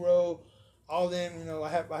Kiki, Zero, all them. You know, I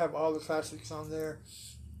have all the classics on there.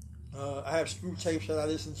 I have screw tapes that I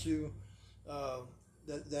listen to.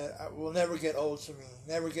 That will never get old to me.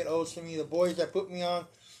 Never get old to me. The boys that put me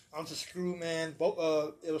onto Screw, man.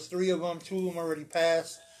 It was 3 of them. 2 of them already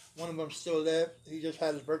passed. 1 of them still left. He just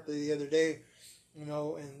had his birthday the other day. You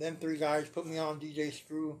know, and them 3 guys put me on DJ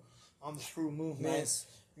Screw, on the Screw movement. Nice.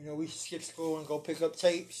 You know, we skip school and go pick up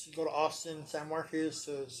tapes. Go to Austin, San Marcos,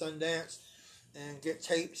 to Sundance, and get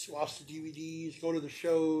tapes. Watch the DVDs. Go to the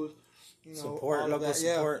shows. You know, support local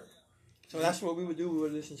support. Yeah. So that's what we would do. We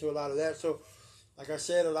would listen to a lot of that. So, like I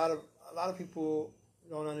said, a lot of people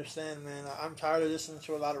don't understand, man. I'm tired of listening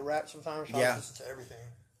to a lot of rap sometimes. So I listen to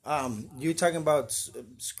everything. You talking about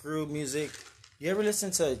Screw music? You ever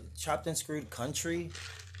listen to Chopped and Screwed country?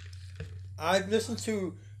 I've listened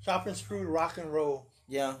to Chopped and Screwed rock and roll.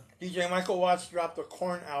 Yeah. DJ Michael Watts dropped a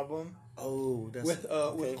Korn album. Oh, that's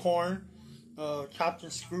with Korn. Chopped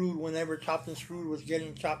and Screwed, whenever Chopped and Screwed was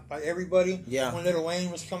getting chopped by everybody. Yeah. When Lil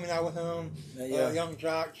Wayne was coming out with him, Young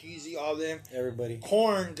Jock, Jeezy, all them. Everybody.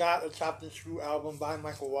 Korn got a Chopped and Screwed album by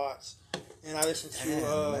Michael Watts. And I listened to,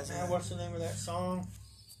 what's the name of that song?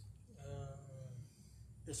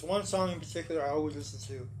 It's one song in particular I always listen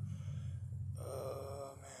to.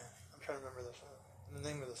 I'm trying to remember the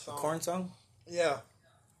name of the song. The Korn song? Yeah.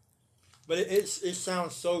 But it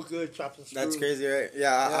sounds so good, Chopped and Screwed. That's crazy, right?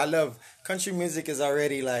 Yeah, I love country music. Is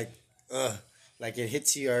already like it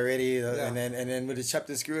hits you already, and then with the Chopped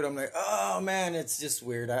and Screwed, I'm like, oh man, it's just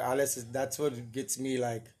weird. I listen. That's what gets me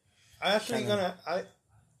like. I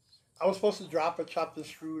was supposed to drop a Chopped and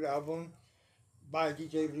Screwed album by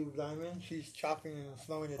DJ Blue Diamond. She's chopping and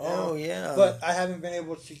slowing it down. Oh yeah. But I haven't been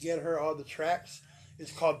able to get her all the tracks.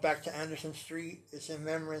 It's called Back to Anderson Street. It's in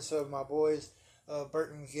remembrance of my boys,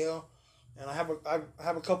 Bert and Gil. And I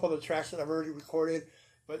have a couple of the tracks that I've already recorded,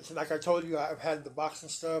 but like I told you, I've had the boxing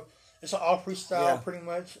stuff. It's all freestyle pretty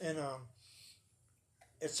much, and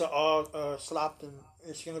it's all slopped, and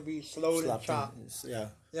it's gonna be slowed and chopped. Yeah,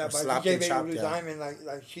 by DJ Baby Blue Diamond.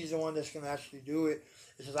 Like she's the one that's gonna actually do it.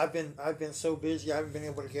 It's just I've been so busy, I haven't been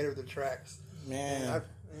able to get her the tracks. Man,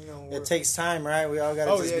 it takes time, right? We all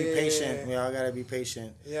gotta be patient. Yeah. We all gotta be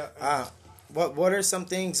patient. Yeah. What are some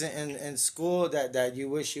things in school that you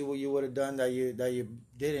wish you would have done that you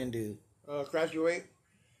didn't do? Graduate.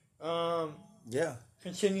 Yeah.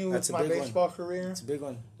 Continue with my baseball career. It's a big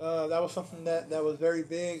one. That was something that was very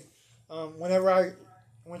big. Whenever I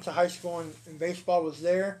went to high school and baseball was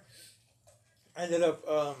there, I ended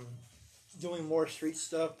up doing more street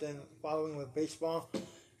stuff than following with baseball.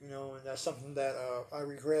 You know, and that's something that I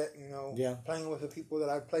regret. You know, playing with the people that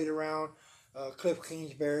I played around. Cliff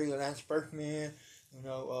Kingsbury, Lance Berkman, you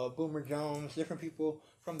know, Boomer Jones, different people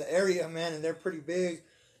from the area, man, and they're pretty big,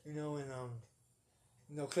 you know, and,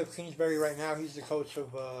 you know, Cliff Kingsbury right now, he's the coach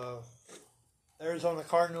of Arizona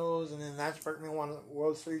Cardinals, and then Lance Berkman won the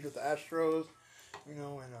World Series with the Astros, you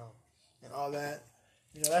know, and all that.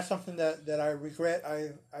 You know, that's something that I regret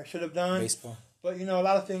I should have done. Baseball. But, you know, a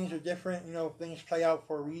lot of things are different, you know, things play out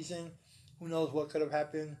for a reason. Who knows what could have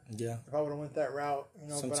happened? Yeah. If I would have went that route, you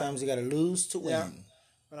know. Sometimes you gotta lose to win. Yeah.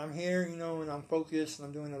 But I'm here, you know, and I'm focused, and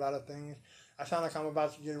I'm doing a lot of things. I sound like I'm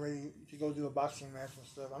about to get ready to go do a boxing match and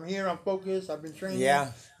stuff. I'm here. I'm focused. I've been training.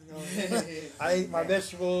 Yeah. You know, I ate my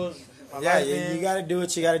vegetables. Yeah, life you, in. you got to do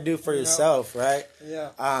what you got to do for You know? yourself, right?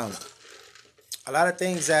 Yeah. A lot of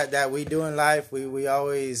things that we do in life, we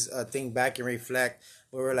always think back and reflect.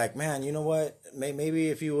 Where we're like, man, you know what? Maybe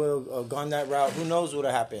if you would have gone that route, who knows what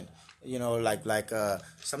would have happened? You know, like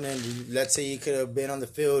something. Let's say you could have been on the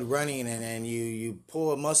field running, and you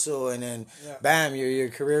pull a muscle, and then Yeah. bam, your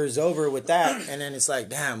career is over with that. And then it's like,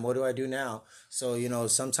 damn, what do I do now? So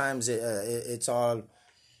sometimes it's all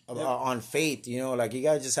on faith. Like you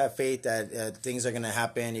gotta just have faith that things are gonna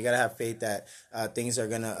happen. You gotta have faith that things are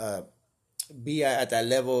gonna be at that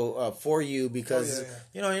level for you, because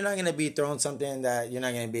you're not gonna be throwing something that you're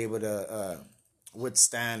not gonna be able to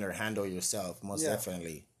withstand or handle yourself. Most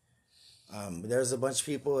definitely. There's a bunch of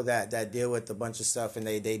people that deal with a bunch of stuff, and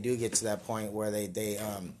they do get to that point where they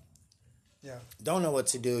don't know what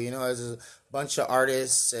to do. There's a bunch of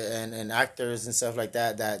artists and actors and stuff like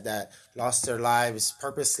that lost their lives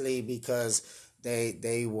purposely because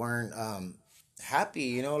they weren't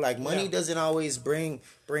happy. Like money doesn't always bring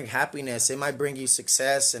happiness. It might bring you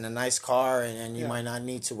success and a nice car, and you might not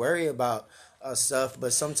need to worry about stuff.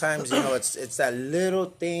 But sometimes it's that little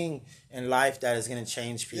thing in life that is going to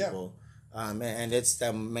change people. And it's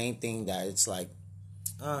the main thing that it's like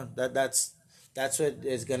that's what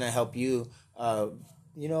is going to help you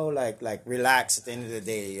like relax at the end of the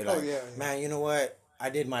day. You're like, man, you know what? I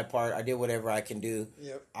did my part. I did whatever I can do.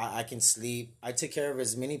 Yep. I can sleep. I took care of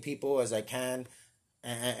as many people as I can,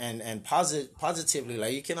 and positively.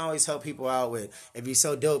 Like you can always help people out with, if you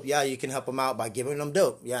sell dope, you can help them out by giving them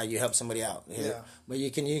dope. Yeah, you help somebody out. Yeah. But you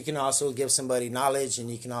can also give somebody knowledge, and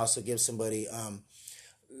you can also give somebody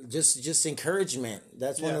just encouragement.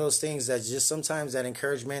 That's one of those things that just sometimes that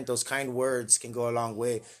encouragement, those kind words can go a long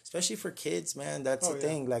way, especially for kids, man. That's the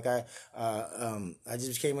thing. Like I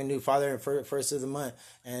just became a new father first of the month,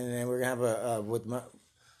 and then we're gonna have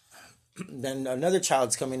then another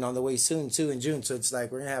child's coming on the way soon too in June. So it's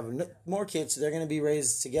like we're gonna have more kids. So they're gonna be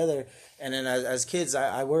raised together. And then as kids,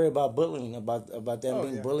 I worry about bullying, about them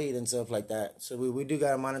being bullied and stuff like that. So we do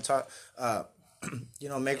gotta monitor,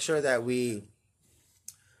 make sure that we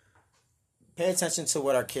pay attention to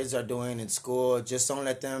what our kids are doing in school. Just don't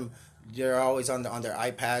let them. They're always on their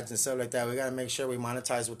iPads and stuff like that. We gotta make sure we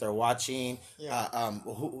monetize what they're watching.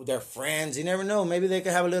 Their friends. You never know. Maybe they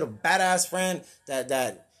could have a little badass friend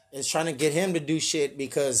that is trying to get him to do shit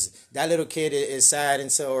because that little kid is sad,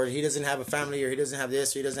 and so, or he doesn't have a family, or he doesn't have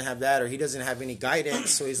this, or he doesn't have that, or he doesn't have any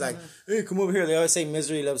guidance. So he's like, hey, come over here. They always say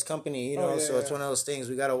misery loves company, so it's one of those things.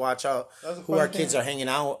 We got to watch out who our kids are hanging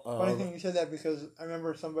out. Funny thing you said that, because I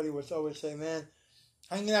remember somebody would always say, man,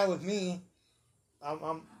 hanging out with me,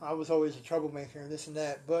 I was always a troublemaker and this and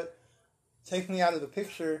that, but take me out of the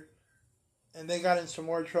picture, and they got in some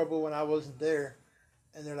more trouble when I wasn't there.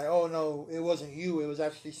 And they're like, oh, no, it wasn't you. It was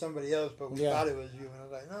actually somebody else, but we thought it was you. And I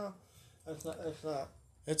was like, no, that's not.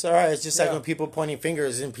 It's all right. It's just like when people pointing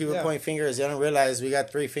fingers, and people point fingers, they don't realize we got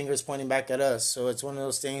 3 fingers pointing back at us. So it's one of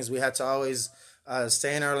those things we have to always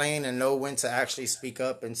stay in our lane and know when to actually speak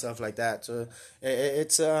up and stuff like that. So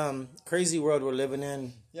it's a crazy world we're living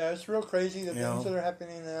in. Yeah, it's real crazy. The things that are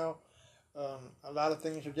happening now, a lot of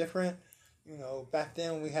things are different. Back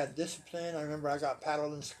then we had discipline. I remember I got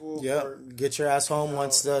paddled in school. Yeah, get your ass home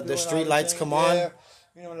once the street lights come on.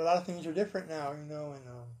 And a lot of things are different now.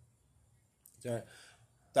 The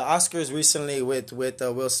Oscars recently with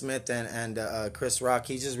Will Smith and Chris Rock.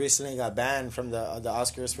 He just recently got banned from the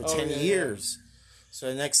Oscars for 10 years. So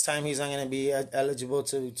the next time he's not going to be eligible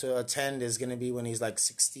to attend is going to be when he's like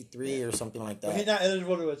 63 or something like that. But he's not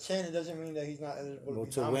eligible to attend. It doesn't mean that he's not eligible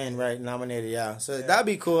to win, right? Nominated, yeah. So that'd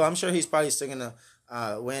be cool. I'm sure he's probably still going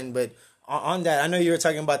to win. But on that, I know you were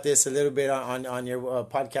talking about this a little bit on your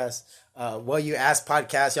podcast, Well You Ask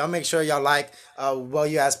podcast. Y'all make sure y'all like Well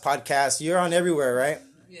You Ask podcast. You're on everywhere, right?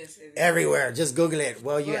 Yes. Everywhere. Just Google it.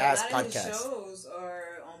 Well You Ask podcast. A lot of his shows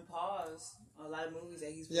are on pause. A lot of movies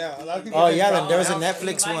that he's a lot of people. Oh yeah, there was a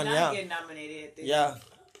Netflix one. Get nominated. Yeah,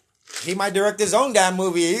 he might direct his own damn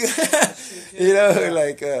movie.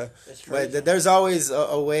 But there's always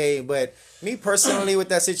a way. But me personally, with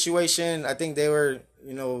that situation, I think they were.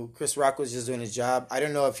 Chris Rock was just doing his job. I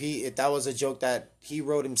don't know if that was a joke that he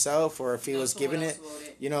wrote himself or if he was giving it.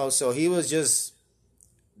 So he was just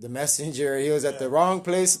the messenger. He was at the wrong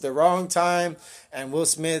place at the wrong time, and Will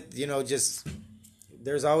Smith, just.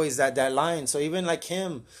 There's always that line. So even like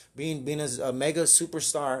him being a mega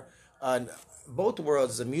superstar, both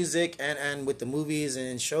worlds, the music and with the movies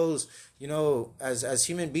and shows, as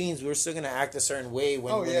human beings, we're still gonna act a certain way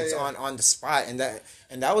when it's on the spot, and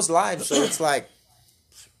that was live. So it's like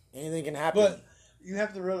anything can happen. But you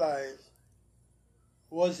have to realize,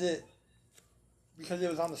 was it because it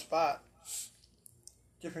was on the spot?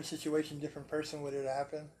 different situation, different person would it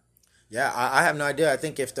happen? Yeah, I have no idea. I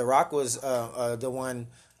think if The Rock was the one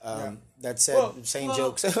that said saying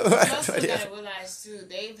jokes. You also gotta realize too,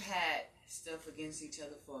 they've had stuff against each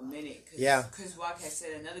other for a minute. Yeah. Chris Rock had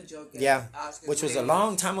said another joke at Oscars. Which was a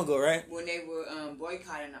long time ago, right? When they were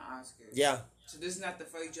boycotting the Oscars. Yeah. So this is not the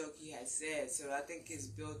first joke he had said. So I think it's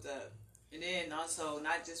built up. And then also,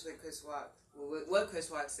 not just with Chris Rock, what Chris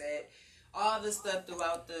Rock said, all the stuff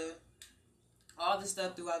throughout the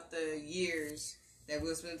years that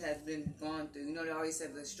Will Smith has been gone through. You know, they always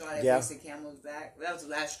said the straw that breaks the camel's back. Well, that was the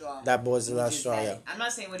last straw. That was the last straw, yeah. I'm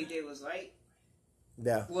not saying what he did was right.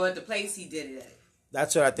 Yeah. Well, the place he did it at.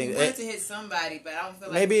 That's what I think. He wanted to hit somebody, but I don't feel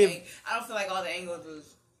like I don't feel like all the angles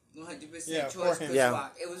was 100% towards Chris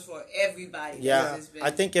Rock. It was for everybody. Yeah.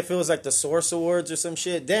 I think if it was like the Source Awards or some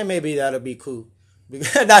shit, then maybe that'll be cool.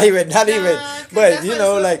 not even, but you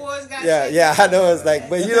know, like, I know it's like,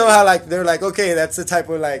 but you know how like they're like, okay, that's the type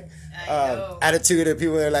of like attitude that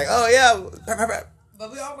people are like, oh yeah.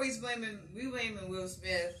 But we always blaming Will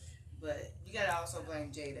Smith, but you gotta also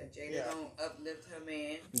blame Jada. Jada don't uplift her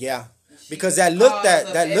man. Yeah, because that look.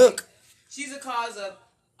 She's a cause of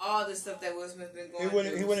all the stuff that Will Smith been going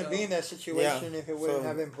through. He wouldn't be in that situation if it wouldn't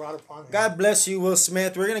have been brought upon him. God bless you, Will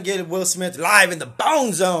Smith. We're gonna get Will Smith live in the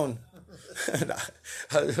Bone Zone.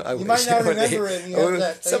 You might not remember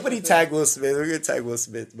it. Somebody tag Will Smith. We're gonna tag Will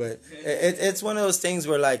Smith, but it's one of those things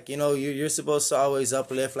where, like, you know, you're supposed to always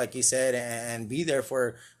uplift, like you said, and be there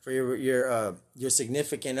for your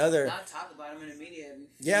significant other. Not talk about him in the media.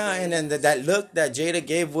 Yeah, and then that look that Jada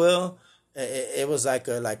gave Will. It was like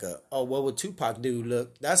a what would Tupac do?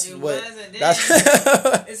 Look, that's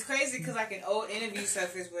it's crazy because like an old interview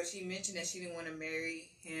surfaced where she mentioned that she didn't want to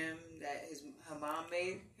marry him, that her mom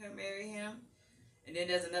made her marry him, and then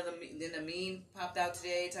there's a meme popped out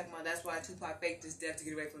today talking about that's why Tupac faked his death to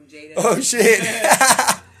get away from Jada. Oh shit,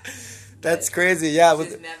 that's crazy. Yeah, but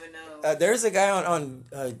just never know. There's a guy on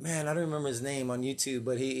man, I don't remember his name on YouTube,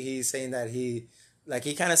 but he's saying that he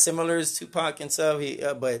kind of similar as Tupac and stuff.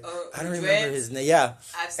 But I don't remember his name. Yeah,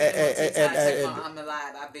 I've seen him on TikTok. I'm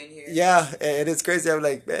alive. I've been here. Yeah, and it's crazy. I'm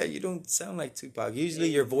like, man, you don't sound like Tupac. Usually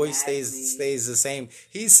your voice stays the same.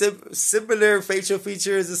 He's similar facial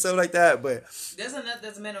features and stuff like that. But there's a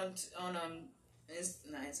man on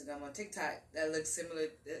Instagram, on TikTok that looks similar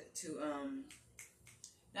to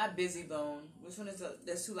not Busy Bone. Which one is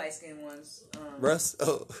there's two light skinned ones. Russ.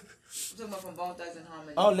 Oh, I'm talking about from Bone Thugs and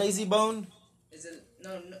Harmony. Oh, Lazy Bone. Is it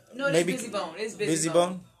no? Maybe Busy Bone. It's Busy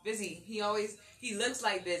Bone. Busy. He looks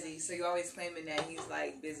like Busy, so you're always claiming that he's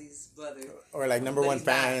like Busy's brother or like number one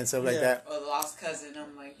fan and stuff like that, or lost cousin.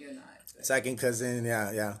 I'm like, you're not. Second cousin.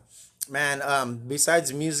 Yeah. Man,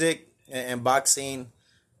 besides music and boxing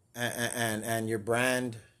and your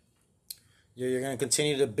brand, you're gonna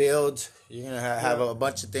continue to build. You're gonna have a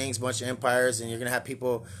bunch of things, bunch of empires, and you're gonna have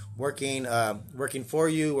people working for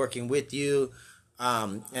you, working with you.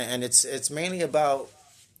 And it's mainly about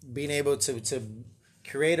being able to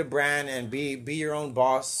create a brand and be your own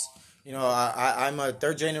boss. You know, I'm a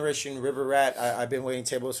third generation river rat. I've been waiting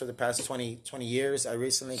tables for the past 20 years. I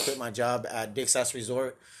recently quit my job at Dick's Last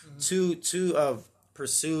Resort to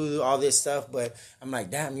pursue all this stuff. But I'm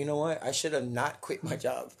like, damn, you know what? I should have not quit my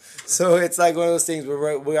job. So it's like one of those things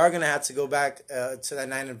where we are going to have to go back to that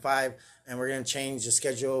 9 to 5. And we're going to change the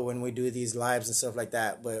schedule when we do these lives and stuff like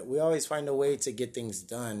that. But we always find a way to get things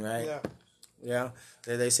done, right? Yeah.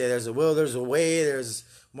 They say there's a will, there's a way, there's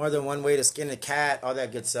more than one way to skin a cat, all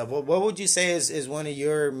that good stuff. What would you say is one of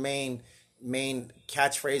your main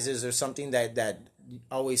catchphrases or something that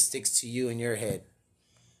always sticks to you in your head?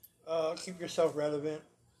 Keep yourself relevant.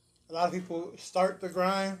 A lot of people start the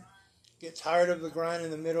grind, get tired of the grind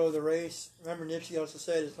in the middle of the race. Remember Nipsey also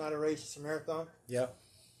said it's not a race, it's a marathon. Yeah.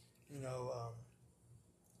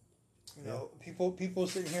 People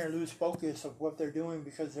sitting here and lose focus of what they're doing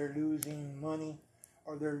because they're losing money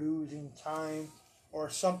or they're losing time or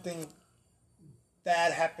something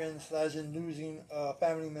bad happens, as in losing a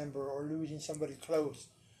family member or losing somebody close.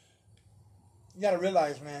 You got to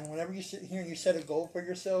realize, man, whenever you sit here and you set a goal for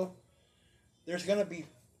yourself, there's going to be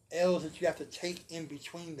L's that you have to take in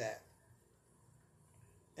between that.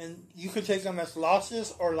 And you could take them as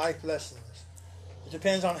losses or life lessons. It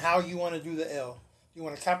depends on how you want to do the L. You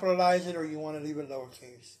want to capitalize it or you want to leave it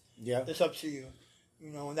lowercase. Yeah. It's up to you.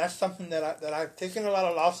 And that's something that I've taken a lot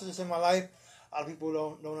of losses in my life. A lot of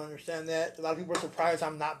people don't understand that. A lot of people are surprised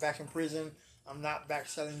I'm not back in prison. I'm not back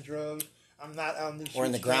selling drugs. I'm not out in the streets or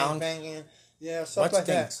in the ground banging. Yeah, stuff like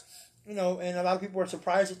that. And a lot of people are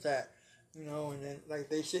surprised at that. And then like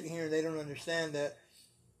they sit here and they don't understand that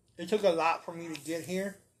it took a lot for me to get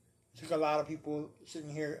here. It took a lot of people sitting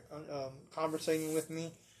here conversating with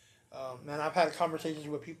me. Man, I've had conversations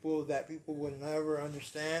with people that people would never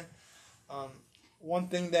understand. One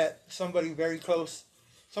thing that somebody very close,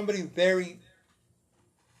 somebody very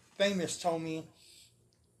famous told me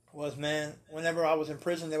was, man, whenever I was in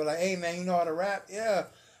prison, they were like, hey, man, you know how to rap? Yeah,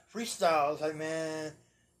 freestyle. I was like, man,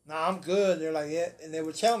 nah, I'm good. They're like, yeah. And they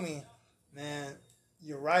would tell me, man,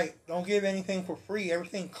 you're right. Don't give anything for free.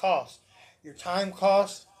 Everything costs. Your time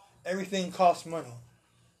costs. Everything costs money.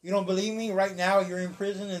 You don't believe me? Right now, you're in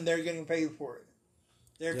prison and they're getting paid for it.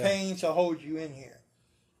 They're paying to hold you in here.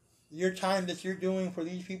 Your time that you're doing for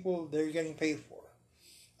these people, they're getting paid for.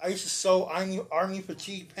 I used to sew army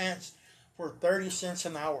fatigue pants for 30 cents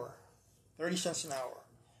an hour. 30 cents an hour.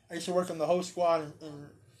 I used to work on the whole squad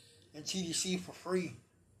in TDC for free.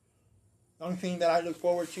 The only thing that I looked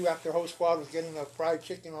forward to after whole squad was getting a fried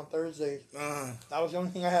chicken on Thursdays. That was the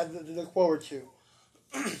only thing I had to look forward to.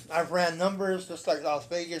 I've ran numbers just like Las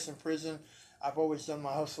Vegas in prison. I've always done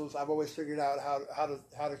my hustles. I've always figured out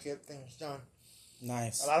how to get things done.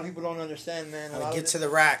 Nice. A lot of people don't understand, man. Get to the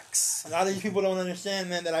racks. A lot of these people don't understand,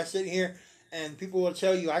 man, that I sit here and people will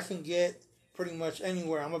tell you I can get pretty much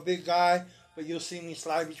anywhere. I'm a big guy, but you'll see me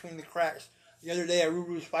slide between the cracks. The other day at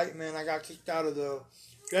Ruru's fight, man, I got kicked out of the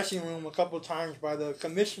dressing room a couple of times by the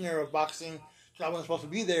commissioner of boxing. So I wasn't supposed to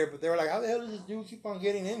be there, but they were like, how the hell does this dude keep on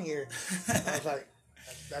getting in here? And I was like,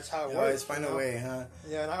 that's how it works. Always find a way, huh?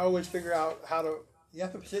 Yeah, and I always figure out how to. You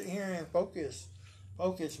have to sit here and focus,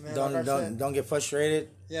 man. Don't get frustrated.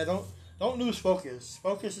 Yeah, don't lose focus.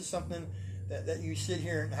 Focus is something that you sit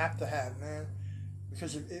here and have to have, man.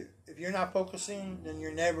 Because if you're not focusing, then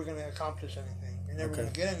you're never going to accomplish anything. You're never going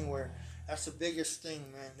to get anywhere. That's the biggest thing,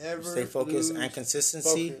 man. Never stay focused and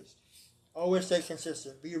consistency. Focus. Always stay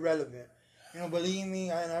consistent. Be relevant. You don't believe me?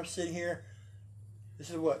 And I'm sitting here. This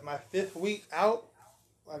is what, my 5th week out.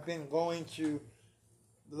 I've been going to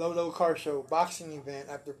the Low Car Show, boxing event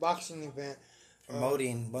after boxing event.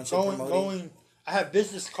 Promoting. I have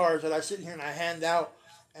business cards that I sit here and I hand out.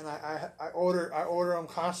 And I order them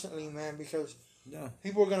constantly, man, because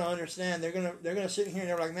people are gonna understand. They're gonna sit here and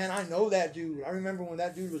they're like, man, I know that dude. I remember when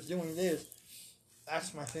that dude was doing this.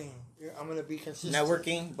 That's my thing. I'm gonna be consistent.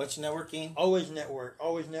 Networking, bunch of networking. Always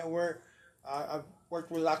network. I've worked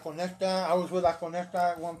with La Conecta. I was with La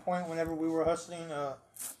Conecta at one point whenever we were hustling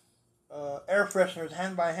air fresheners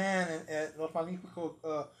hand by hand at Los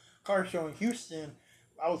Magnificos car show in Houston.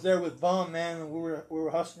 I was there with Bum, man, and we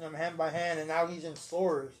were hustling them hand by hand, and now he's in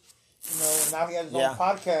stores, and now he has his own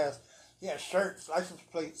podcast. He has shirts, license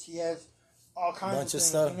plates, he has all kinds of things,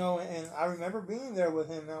 stuff. And I remember being there with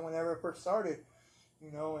him, man, whenever it first started,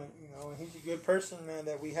 and he's a good person, man,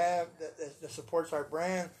 that we have that supports our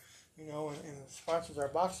brand, and sponsors our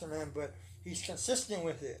boxing, man, but he's consistent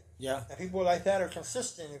with it. Yeah. And people like that are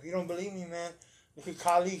consistent. If you don't believe me, man, look at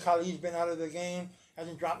Khalid. Khalid's been out of the game.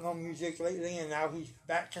 Hasn't dropped no music lately, and now he's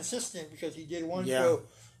back consistent because he did one show,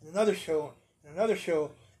 and another show, and another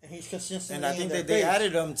show, and he's consistent. And I think they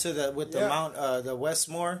added him to the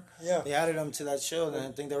Westmore. Yeah, they added him to that show. And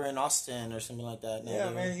I think they were in Austin or something like that. Yeah,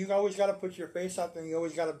 man, you always got to put your face out there. You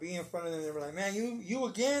always got to be in front of them. They're like, man, you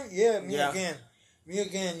again? Yeah, me again. You're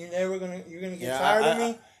gonna get tired of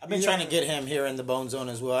me. I've been trying to get him here in the Bone Zone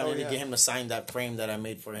as well. I need to get him to sign that frame that I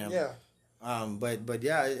made for him. Yeah. But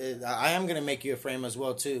yeah, I am gonna make you a frame as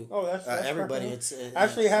well too. Oh, that's everybody. Perfect. I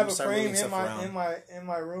actually have a frame in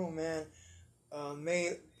my room, man.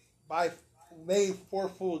 Made for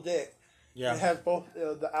Full Deck. Yeah, it has both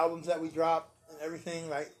the albums that we dropped and everything.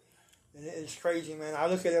 Like, and it's crazy, man. I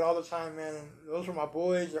look at it all the time, man. And those are my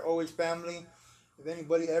boys. They're always family. If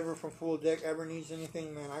anybody ever from Full Deck ever needs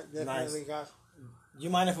anything, man, I definitely got. You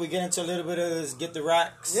mind if we get into a little bit of this Get the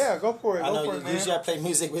Racks? Yeah, go for it. I know usually I play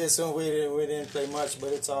music with this one. We didn't play much,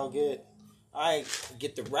 but it's all good. All right,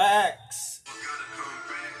 Get the Racks.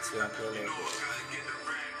 See, I'll play a little bit.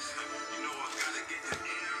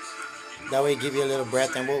 That way, give you a little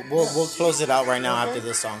breath, and we'll close it out right now after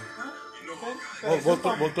this song. We'll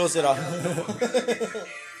close it out.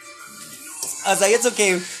 I was like, it's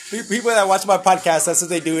okay. People that watch my podcast, that's what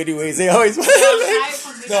they do anyways. They always.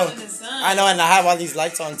 No, I know, and I have all these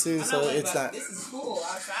lights on too, so it's not. This is cool.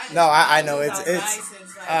 No, I know it's since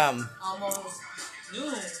almost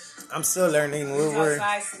noon. I'm still learning. We're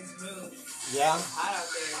outside since noon. Yeah. Hot out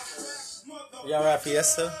there. Y'all at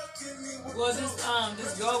Fiesta? Well,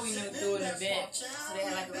 this girl we knew through an event, so they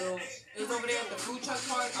had like a little. It was over there at the food truck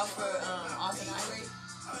part up for Austin Highway.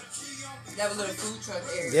 They have a little food truck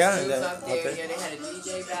area. Yeah, so up there. Okay. Yeah, they had a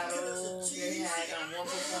DJ battle. They had one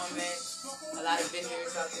performance. A lot of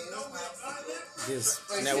vendors out there. Just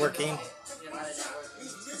networking. Yeah, a lot of networking.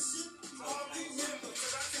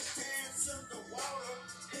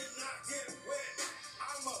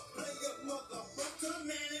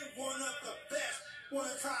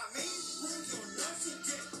 Wanna try me? Bring your nuts and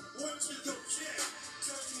get one to your chest.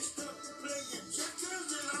 Cause you stuck playing checkers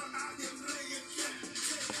and I'm out here playing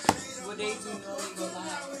checkers. What days do you normally go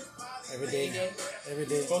live? Every day. Every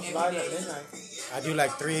day. Goes live at midnight. I do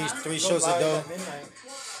like three shows a day.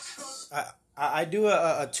 I do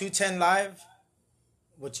a 2:10 live,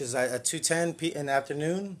 which is a 2:10 in the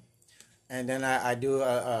afternoon, and then I do if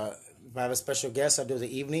I have a special guest, I do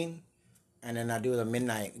the evening. And then I do the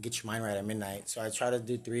midnight, get your mind right at midnight. So I try to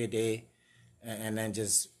do 3 a day, and then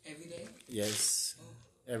just every day. Yes,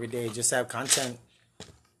 every day. Just have content,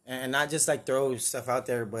 and not just like throw stuff out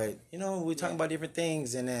there, but we talking about different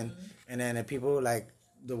things, and then if people like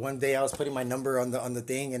the one day I was putting my number on the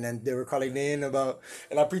thing, and then they were calling in about,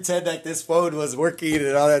 and I pretend like this phone was working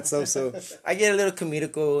and all that stuff. So I get a little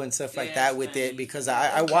comedical and stuff like that with it because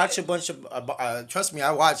I watch a bunch of trust me,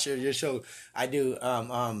 I watch your show. I do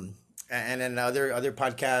and then other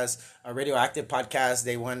podcasts, a Radioactive podcast,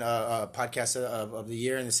 they won a podcast of the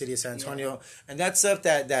year in the city of San Antonio. And that's stuff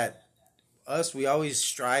that us, we always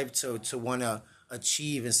strive to want to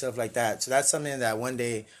achieve and stuff like that. So that's something that one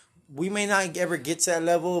day we may not ever get to that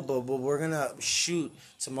level, but we're going to shoot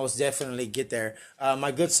to most definitely get there.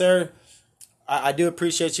 My good sir, I do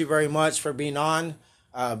appreciate you very much for being on.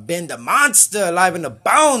 Ben the Monster live in the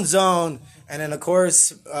Bound Zone. And then, of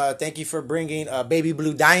course, thank you for bringing Baby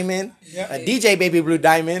Blue Diamond, DJ Baby Blue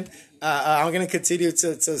Diamond. I'm going to continue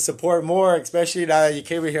to support more, especially now that you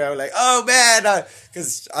came here. I'm like, oh, man,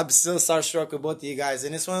 because I'm still starstruck with both of you guys.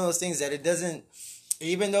 And it's one of those things that it doesn't,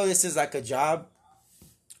 even though this is like a job,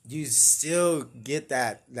 you still get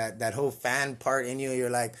that whole fan part in you. You're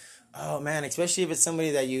like, oh, man, especially if it's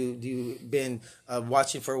somebody that you've been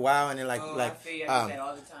watching for a while, and you're like, I feel you. I say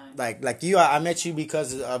all the time. Like you, I met you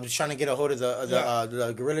because I was trying to get a hold of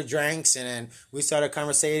the Gorilla Drinks, and then we started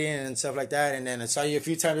conversating and stuff like that. And then I saw you a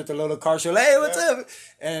few times at the little car show. Like, hey, what's up?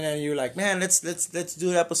 And then you're like, man, let's do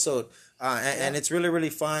an episode. And it's really, really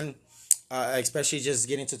fun, especially just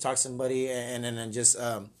getting to talk to somebody, and then just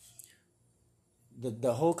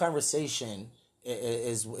the whole conversation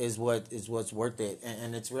is what's worth it,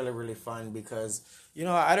 and it's really, really fun because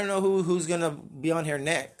I don't know who's gonna be on here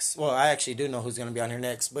next. Well, I actually do know who's gonna be on here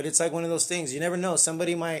next, but it's like one of those things, you never know.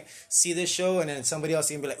 Somebody might see this show, and then somebody else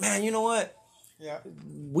can be like, man, you know what,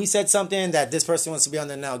 we said something that this person wants to be on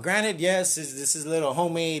there now. Granted, yes, this is a little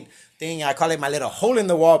homemade thing. I call it my little hole in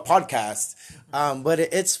the wall podcast, but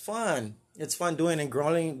it's fun. It's fun doing and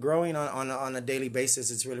growing on a daily basis.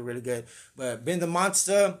 It's really, really good. But Ben the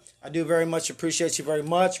Monster, I do very much appreciate you very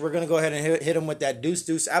much. We're going to go ahead and hit him with that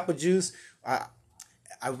Deuce apple juice. I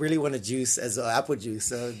really want a juice as an apple juice.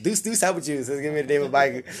 So Deuce apple juice. Let's give me the name of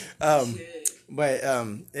my... But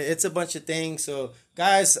it's a bunch of things. So,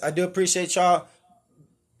 guys, I do appreciate y'all.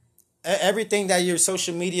 Everything that your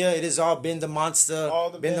social media, it is all Ben the Monster.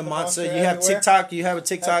 Ben the Monster. You have everywhere. TikTok. You have a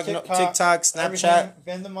TikTok, Snapchat. Everything,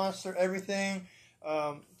 Ben the Monster, everything.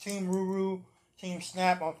 Team Ruru, Team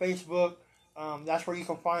Snap on Facebook. That's where you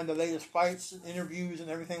can find the latest fights, interviews, and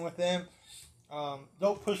everything with them.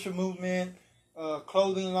 Dope Pusher Movement.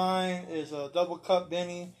 Clothing line is a Double Cup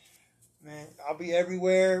Benny. Man, I'll be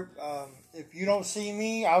everywhere. If you don't see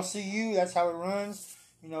me, I'll see you. That's how it runs.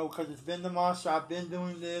 Because it's Ben the Monster. I've been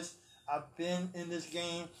doing this. I've been in this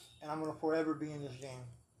game, and I'm going to forever be in this game.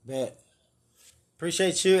 Bet.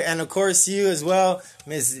 Appreciate you. And, of course, you as well,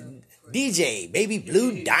 Miss DJ Baby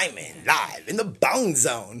Blue Diamond, live in the Bone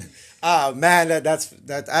Zone. Man, that's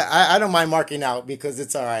I don't mind marking out because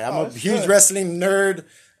it's all right. I'm a huge wrestling nerd.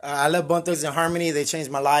 I love Bone Thugs and Harmony. They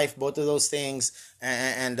changed my life, both of those things.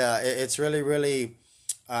 And it's really, really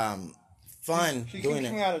fun she doing it.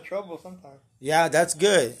 Keeps me out of trouble sometimes. Yeah, that's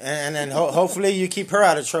good. And then hopefully you keep her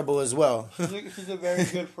out of trouble as well. She's a very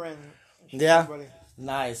good friend. Yeah.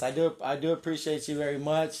 Nice. I do appreciate you very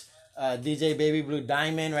much. DJ Baby Blue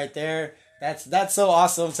Diamond right there. That's so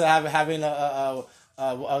awesome to having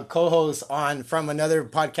a co-host on from another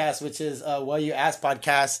podcast, which is What You Ask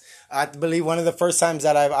podcast. I believe one of the first times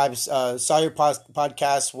that I saw your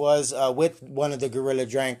podcast was with one of the Gorilla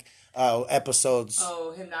Drank episodes.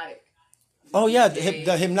 Oh, Hypnotic. Oh yeah, the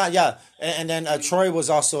Hypnotic, yeah, and then Troy was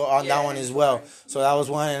also on that one as well. So that was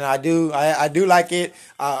one, and I do like it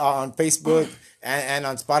on Facebook and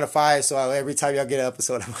on Spotify. So every time y'all get an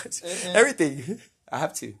episode, I watch everything. I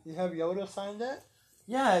have to. You have Yoda signed that?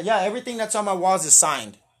 Yeah. Everything that's on my walls is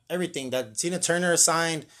signed. Everything that Tina Turner is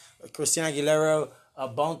signed, Christina Aguilera,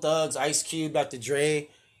 Bone Thugs, Ice Cube, Dr. Dre.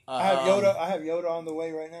 I have Yoda. I have Yoda on the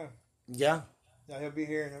way right now. Yeah. Yeah, he'll be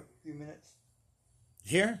here in a few minutes.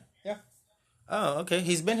 Here? Yeah. Oh, okay.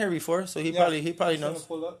 He's been here before, so he probably knows.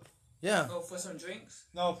 Pull up. Yeah. Oh, for some drinks?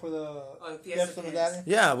 No, for the Fiesta Medallion.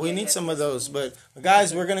 Yeah, we need some of those. But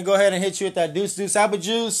guys, we're gonna go ahead and hit you with that Deuce Apple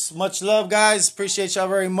Juice. Much love, guys. Appreciate y'all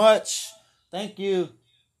very much. Thank you.